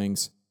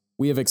shortcomings,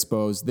 we have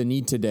exposed the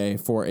need today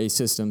for a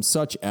system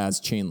such as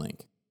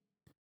Chainlink.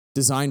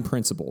 Design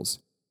principles.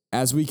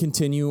 As we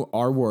continue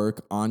our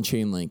work on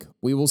Chainlink,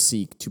 we will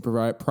seek to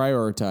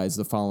prioritize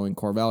the following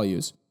core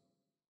values: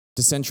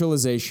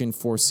 decentralization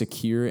for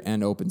secure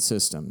and open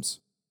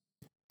systems,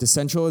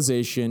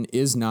 Decentralization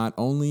is not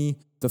only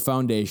the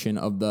foundation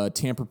of the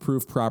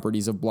tamper-proof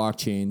properties of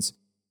blockchains,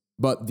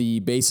 but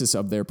the basis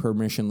of their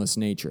permissionless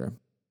nature.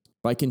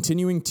 By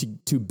continuing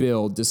to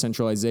build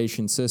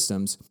decentralization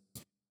systems,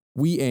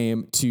 we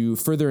aim to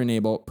further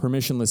enable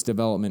permissionless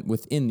development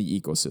within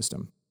the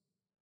ecosystem.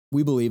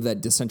 We believe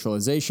that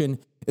decentralization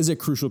is a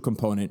crucial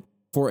component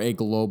for a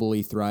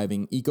globally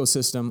thriving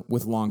ecosystem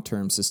with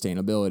long-term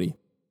sustainability.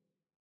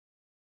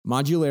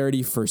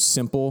 Modularity for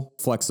simple,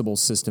 flexible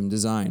system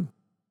design.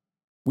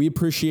 We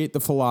appreciate the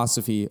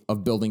philosophy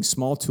of building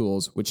small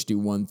tools which do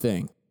one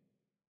thing.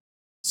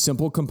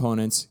 Simple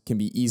components can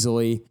be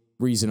easily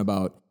reasoned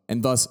about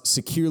and thus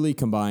securely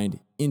combined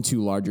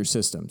into larger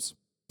systems.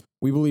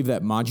 We believe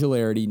that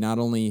modularity not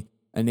only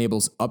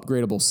enables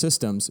upgradable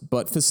systems,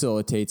 but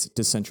facilitates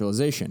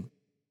decentralization.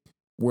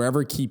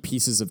 Wherever key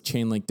pieces of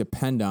Chainlink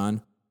depend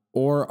on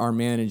or are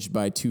managed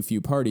by too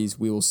few parties,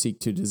 we will seek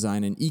to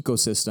design an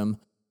ecosystem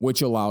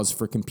which allows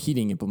for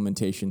competing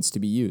implementations to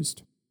be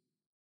used.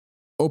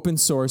 Open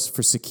source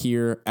for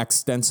secure,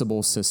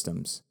 extensible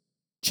systems.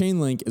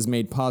 Chainlink is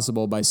made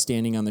possible by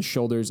standing on the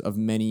shoulders of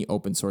many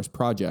open source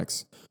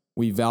projects.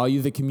 We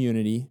value the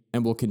community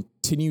and will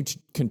continue to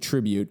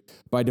contribute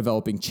by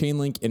developing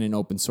Chainlink in an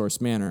open source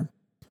manner.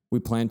 We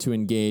plan to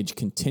engage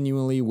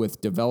continually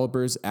with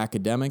developers,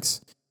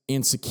 academics,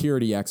 and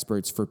security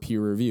experts for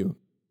peer review.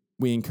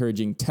 We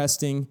encouraging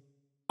testing,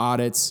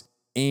 audits,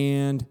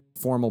 and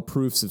formal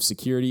proofs of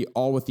security,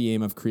 all with the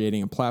aim of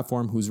creating a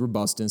platform whose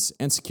robustness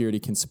and security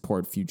can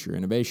support future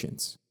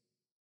innovations.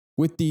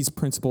 With these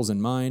principles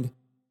in mind,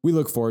 we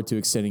look forward to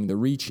extending the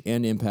reach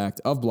and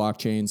impact of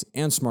blockchains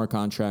and smart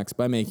contracts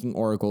by making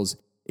oracles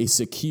a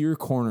secure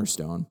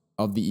cornerstone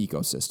of the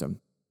ecosystem.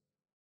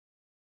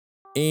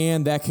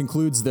 And that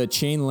concludes the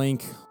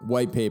Chainlink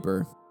white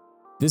paper.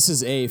 This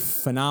is a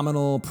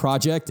phenomenal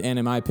project and,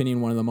 in my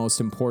opinion, one of the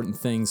most important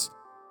things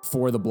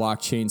for the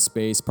blockchain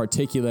space,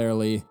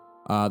 particularly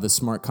the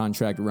smart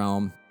contract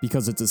realm,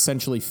 because it's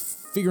essentially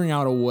figuring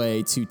out a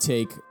way to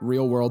take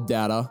real-world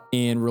data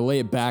and relay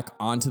it back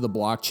onto the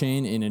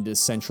blockchain in a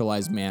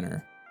decentralized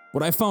manner.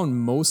 What I found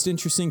most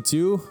interesting,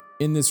 too,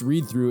 in this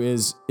read-through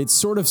is it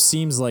sort of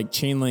seems like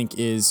Chainlink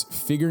is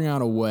figuring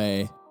out a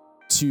way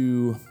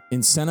to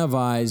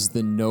incentivize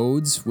the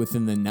nodes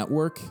within the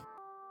network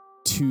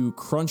to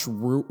crunch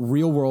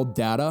real-world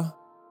data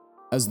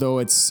as though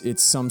it's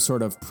some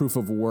sort of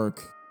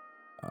proof-of-work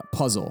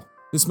puzzle.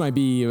 This might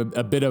be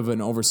a bit of an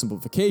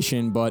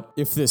oversimplification, but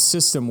if this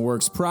system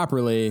works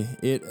properly,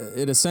 it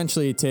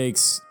essentially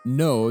takes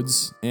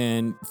nodes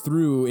and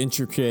through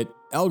intricate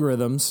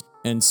algorithms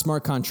and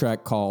smart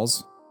contract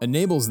calls,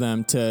 enables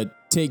them to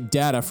take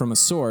data from a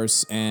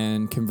source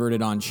and convert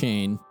it on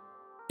chain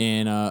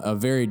in a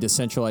very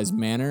decentralized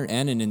manner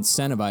and an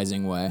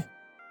incentivizing way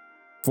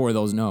for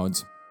those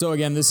nodes. So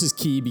again, this is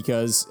key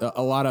because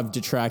a lot of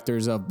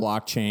detractors of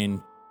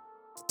blockchain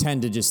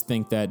tend to just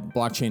think that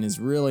blockchain is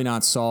really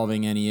not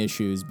solving any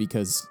issues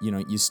because,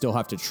 you still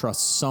have to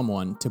trust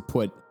someone to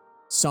put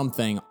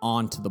something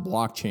onto the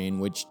blockchain,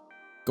 which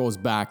goes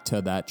back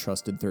to that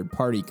trusted third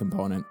party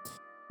component.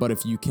 But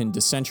if you can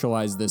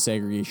decentralize this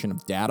aggregation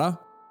of data,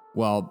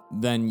 well,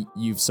 then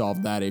you've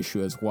solved that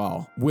issue as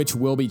well, which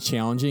will be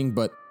challenging.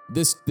 But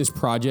this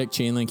project,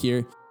 Chainlink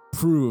here,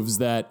 proves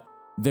that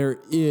there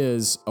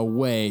is a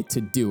way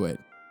to do it.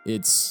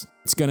 It's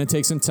going to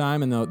take some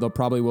time, and there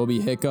probably will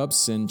be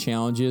hiccups and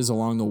challenges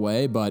along the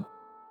way, but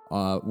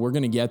we're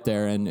going to get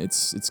there, and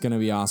it's going to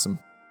be awesome.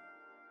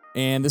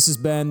 And this has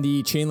been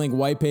the Chainlink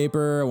white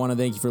paper. I want to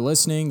thank you for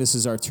listening. This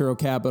is Arturo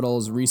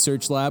Capital's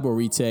research lab, where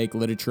we take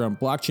literature on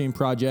blockchain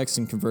projects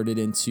and convert it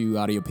into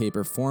audio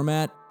paper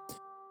format.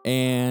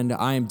 And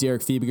I am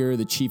Derek Fiebiger,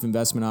 the Chief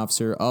Investment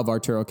Officer of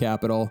Arturo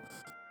Capital.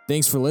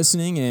 Thanks for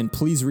listening, and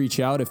please reach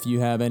out if you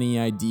have any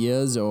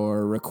ideas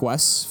or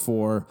requests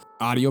for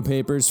audio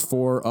papers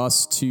for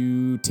us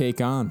to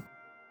take on.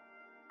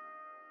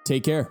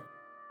 Take care.